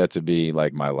would like that to be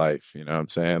my life. You know what I'm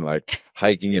saying?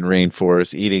 Hiking in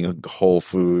rainforests, eating whole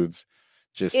foods,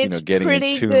 just, getting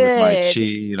in tune with my chi.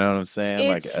 You know what I'm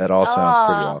saying? It all sounds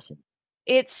pretty awesome.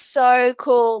 It's so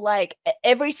cool.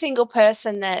 Every single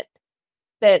person that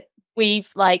we've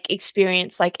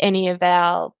experienced any of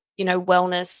our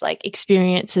wellness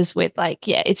experiences with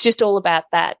it's just all about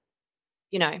that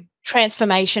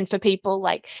transformation for people,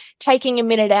 taking a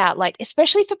minute out,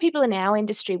 especially for people in our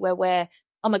industry where we're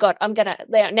oh my God, I'm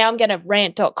gonna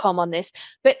rant.com on this.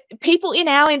 But people in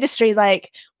our industry,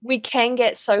 like, we can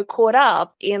get so caught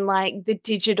up in like the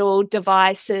digital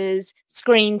devices,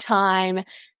 screen time,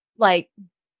 like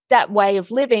that way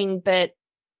of living, but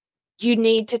you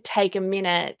need to take a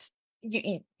minute.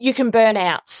 You can burn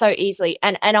out so easily.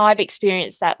 And I've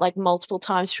experienced that like multiple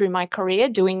times through my career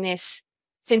doing this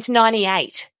since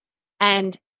 98.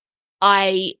 And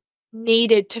I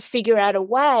needed to figure out a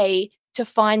way to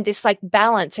find this like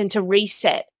balance and to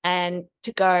reset and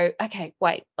to go, okay,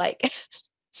 wait, like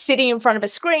sitting in front of a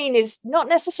screen is not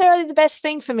necessarily the best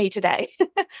thing for me today.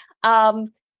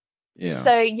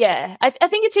 So yeah, I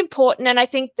think it's important. And I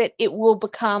think that it will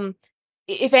become,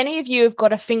 if any of you have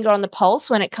got a finger on the pulse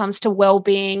when it comes to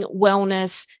well-being,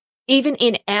 wellness, even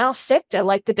in our sector,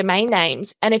 like the domain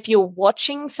names, and if you're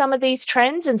watching some of these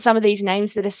trends and some of these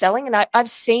names that are selling, and I've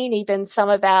seen even some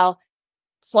of our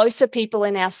closer people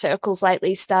in our circles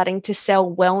lately starting to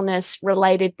sell wellness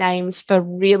related names for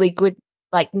really good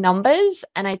like numbers.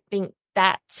 And I think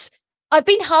I've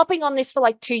been harping on this for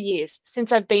like 2 years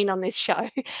since I've been on this show.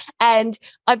 And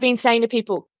I've been saying to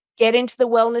people, get into the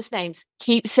wellness names,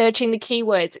 keep searching the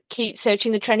keywords, keep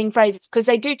searching the trending phrases, because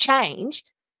they do change.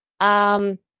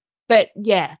 But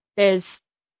yeah, there's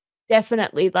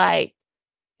definitely like,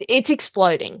 it's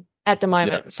exploding at the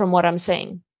moment from what I'm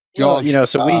seeing. Josh,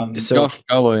 Josh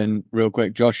Owen, real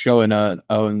quick. Josh Owen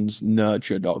owns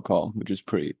nurture.com, which is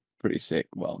pretty sick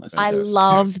wellness. I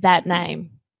love that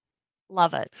name.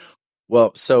 Love it.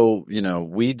 Well, so,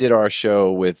 we did our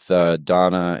show with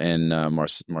Donna and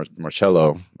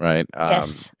Marcello, right?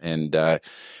 Yes. And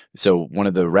so one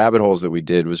of the rabbit holes that we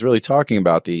did was really talking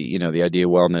about the idea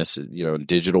of wellness,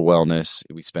 digital wellness.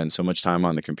 We spend so much time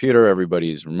on the computer.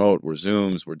 Everybody's remote. We're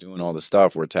Zooms. We're doing all the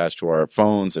stuff. We're attached to our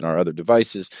phones and our other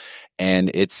devices. And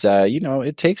it's,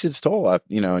 it takes its toll,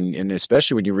 and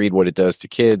especially when you read what it does to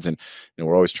kids. And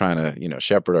we're always trying to,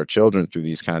 shepherd our children through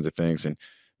these kinds of things. And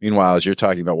meanwhile, as you're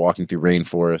talking about walking through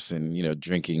rainforests and,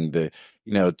 drinking the,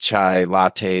 chai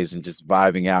lattes and just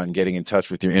vibing out and getting in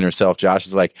touch with your inner self, Josh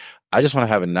is like, I just want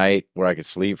to have a night where I could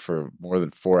sleep for more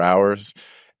than 4 hours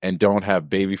and don't have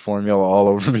baby formula all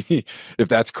over me, if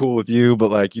that's cool with you. But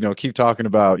like, keep talking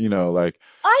about,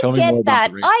 tell me more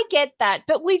about I get that.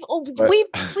 But we've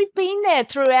been there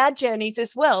through our journeys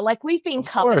as well. Like we've been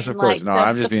covered. Of course. No,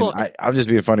 I'm just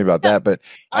being funny about that. But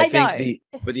I think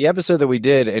the episode that we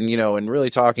did and really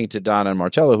talking to Donna and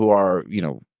Marcello, who are,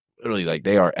 literally like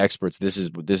they are experts. This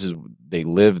is they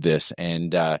live this,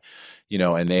 and and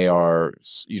they are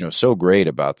so great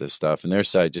about this stuff. And their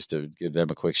site, just to give them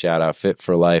a quick shout out,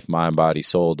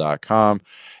 fitforlifemindbodysoul.com,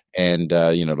 and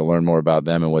to learn more about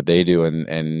them and what they do. And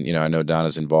I know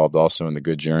Donna's involved also in the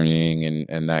good journeying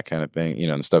and that kind of thing,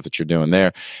 and the stuff that you're doing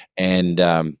there. And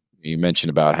you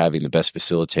mentioned about having the best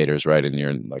facilitators, right? And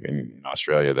you're like in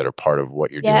Australia that are part of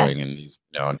what you're doing, and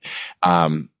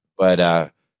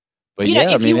But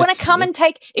if you want to come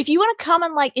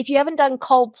and like, if you haven't done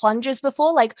cold plunges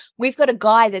before, like we've got a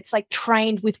guy that's like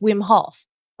trained with Wim Hof,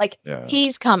 like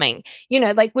he's coming,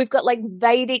 like we've got like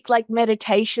Vedic, like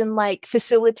meditation, like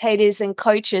facilitators and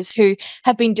coaches who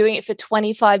have been doing it for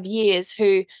 25 years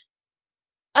and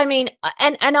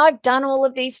I've done all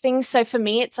of these things. So for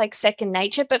me, it's like second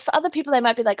nature, but for other people, they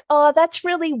might be like, oh, that's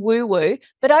really woo woo.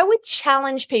 But I would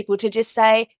challenge people to just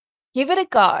say, give it a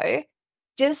go.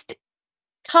 Just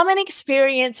come and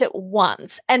experience it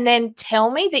once and then tell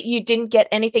me that you didn't get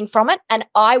anything from it and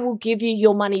I will give you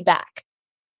your money back.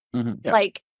 Mm-hmm. Yeah.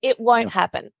 Like it won't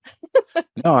happen.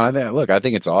 No, I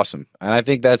think it's awesome. And I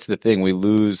think that's the thing. We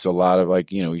lose a lot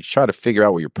of you try to figure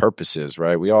out what your purpose is,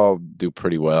 right? We all do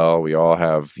pretty well. We all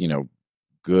have,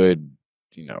 good,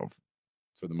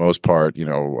 for the most part,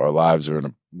 our lives are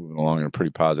moving along in a pretty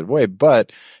positive way,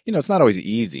 but it's not always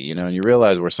easy, and you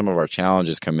realize where some of our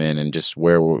challenges come in and just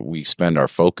where we spend our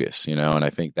focus, and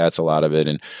I think that's a lot of it,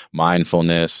 and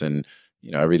mindfulness and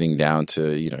everything down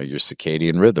to your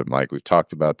circadian rhythm, like we've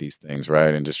talked about these things,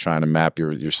 right? And just trying to map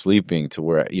your sleeping to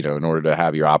where in order to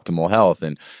have your optimal health.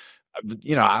 And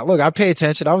I pay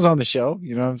attention. I was on the show.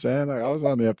 You know what I'm saying? Like, I was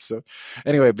on the episode.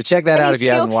 Anyway, but check that out if you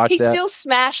haven't watched that.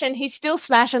 He's still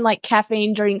smashing like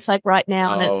caffeine drinks like right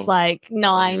now, and it's like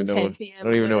 9, 10 p.m. I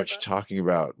don't even know what you're talking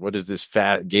about. What is this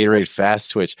Gatorade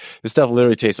Fast Twitch? This stuff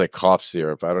literally tastes like cough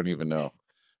syrup. I don't even know.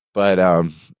 But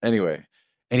anyway,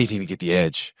 anything to get the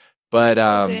edge. But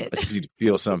I just need to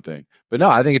feel something. But no,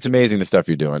 I think it's amazing the stuff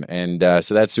you're doing. And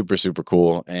so that's super, super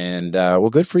cool. And well,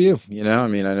 good for you. I know,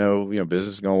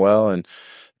 business is going well, and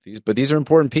these are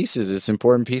important pieces. It's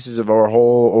important pieces of our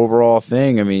whole overall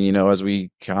thing. As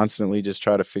we constantly just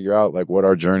try to figure out like what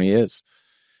our journey is.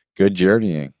 Good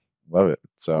journeying. Love it.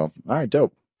 So, all right,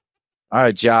 dope. All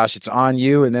right, Josh, it's on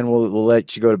you, and then we'll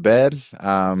let you go to bed.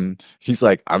 He's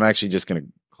like, I'm actually just gonna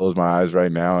close my eyes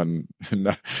right now and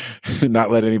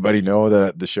not let anybody know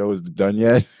that the show is done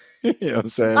yet. You know what I'm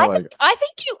saying? I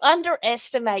think you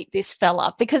underestimate this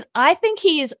fella because I think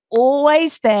he is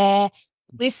always there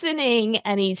listening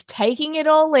and he's taking it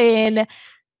all in.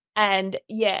 And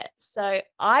yeah, so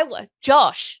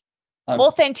Josh,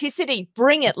 authenticity,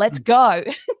 bring it. Let's go.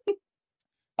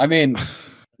 I mean,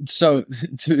 so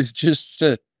just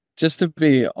to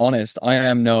be honest, I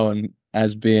am known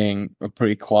as being a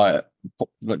pretty quiet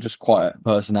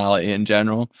personality in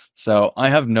general. So I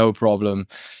have no problem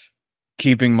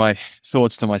keeping my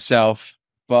thoughts to myself.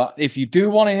 But if you do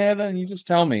want to hear them, you just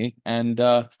tell me, and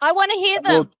I want to hear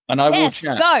them. I will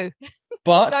chat. Go.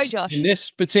 But go, Josh. In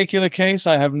this particular case,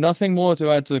 I have nothing more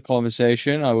to add to the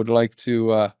conversation. I would like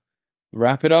to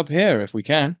wrap it up here if we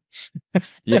can.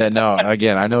 Yeah, no,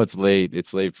 again, I know it's late.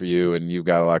 It's late for you and you've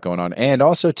got a lot going on. And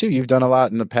also, too, you've done a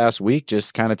lot in the past week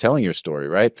just kind of telling your story,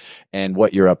 right? And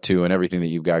what you're up to and everything that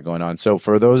you've got going on. So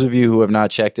for those of you who have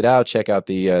not checked it out, check out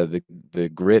the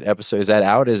Grit episode. Is that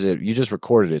out? Is it? You just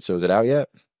recorded it, so is it out yet?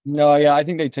 No, yeah, I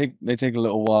think they take a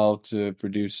little while to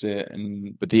produce it,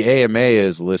 but the AMA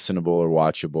is listenable or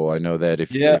watchable. I know that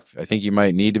if I think you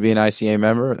might need to be an ICA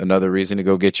member, another reason to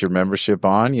go get your membership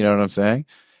on. You know what I'm saying?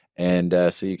 And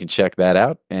so you can check that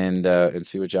out and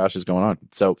see what Josh is going on.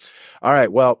 So, all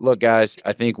right, well, look, guys,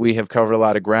 I think we have covered a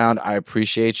lot of ground. I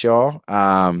appreciate y'all,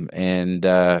 and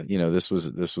this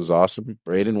was awesome.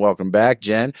 Braden, welcome back.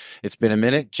 Jen, it's been a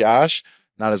minute. Josh.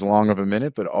 Not as long of a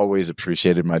minute, but always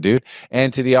appreciated, my dude.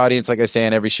 And to the audience, like I say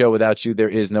in every show, without you, there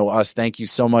is no us. Thank you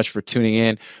so much for tuning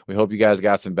in. We hope you guys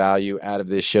got some value out of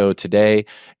this show today.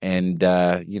 And,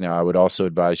 I would also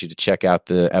advise you to check out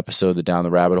the episode, the Down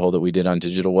the Rabbit Hole that we did on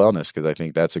digital wellness, because I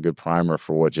think that's a good primer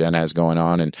for what Jen has going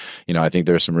on. And, I think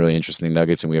there's some really interesting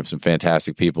nuggets, and we have some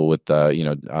fantastic people with,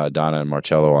 Donna and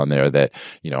Marcello on there that,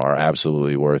 are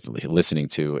absolutely worth listening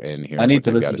to and hearing what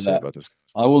they've got to say about this.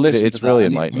 I will listen. It's really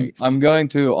enlightening. I'm going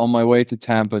to, on my way to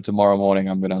Tampa tomorrow morning,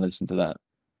 I'm going to listen to that.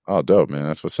 Oh, dope, man.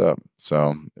 That's what's up.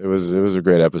 So it was a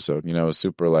great episode. It was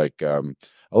super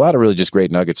a lot of really just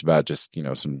great nuggets about just,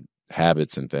 some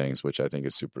habits and things, which I think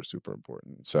is super, super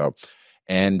important. So,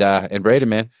 and Braden,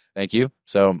 man, thank you.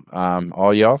 So,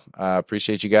 all y'all,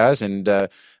 appreciate you guys. And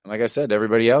like I said,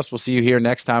 everybody else, we'll see you here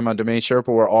next time on Domain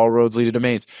Sherpa, where all roads lead to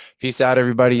domains. Peace out,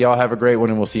 everybody. Y'all have a great one,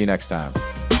 and we'll see you next time.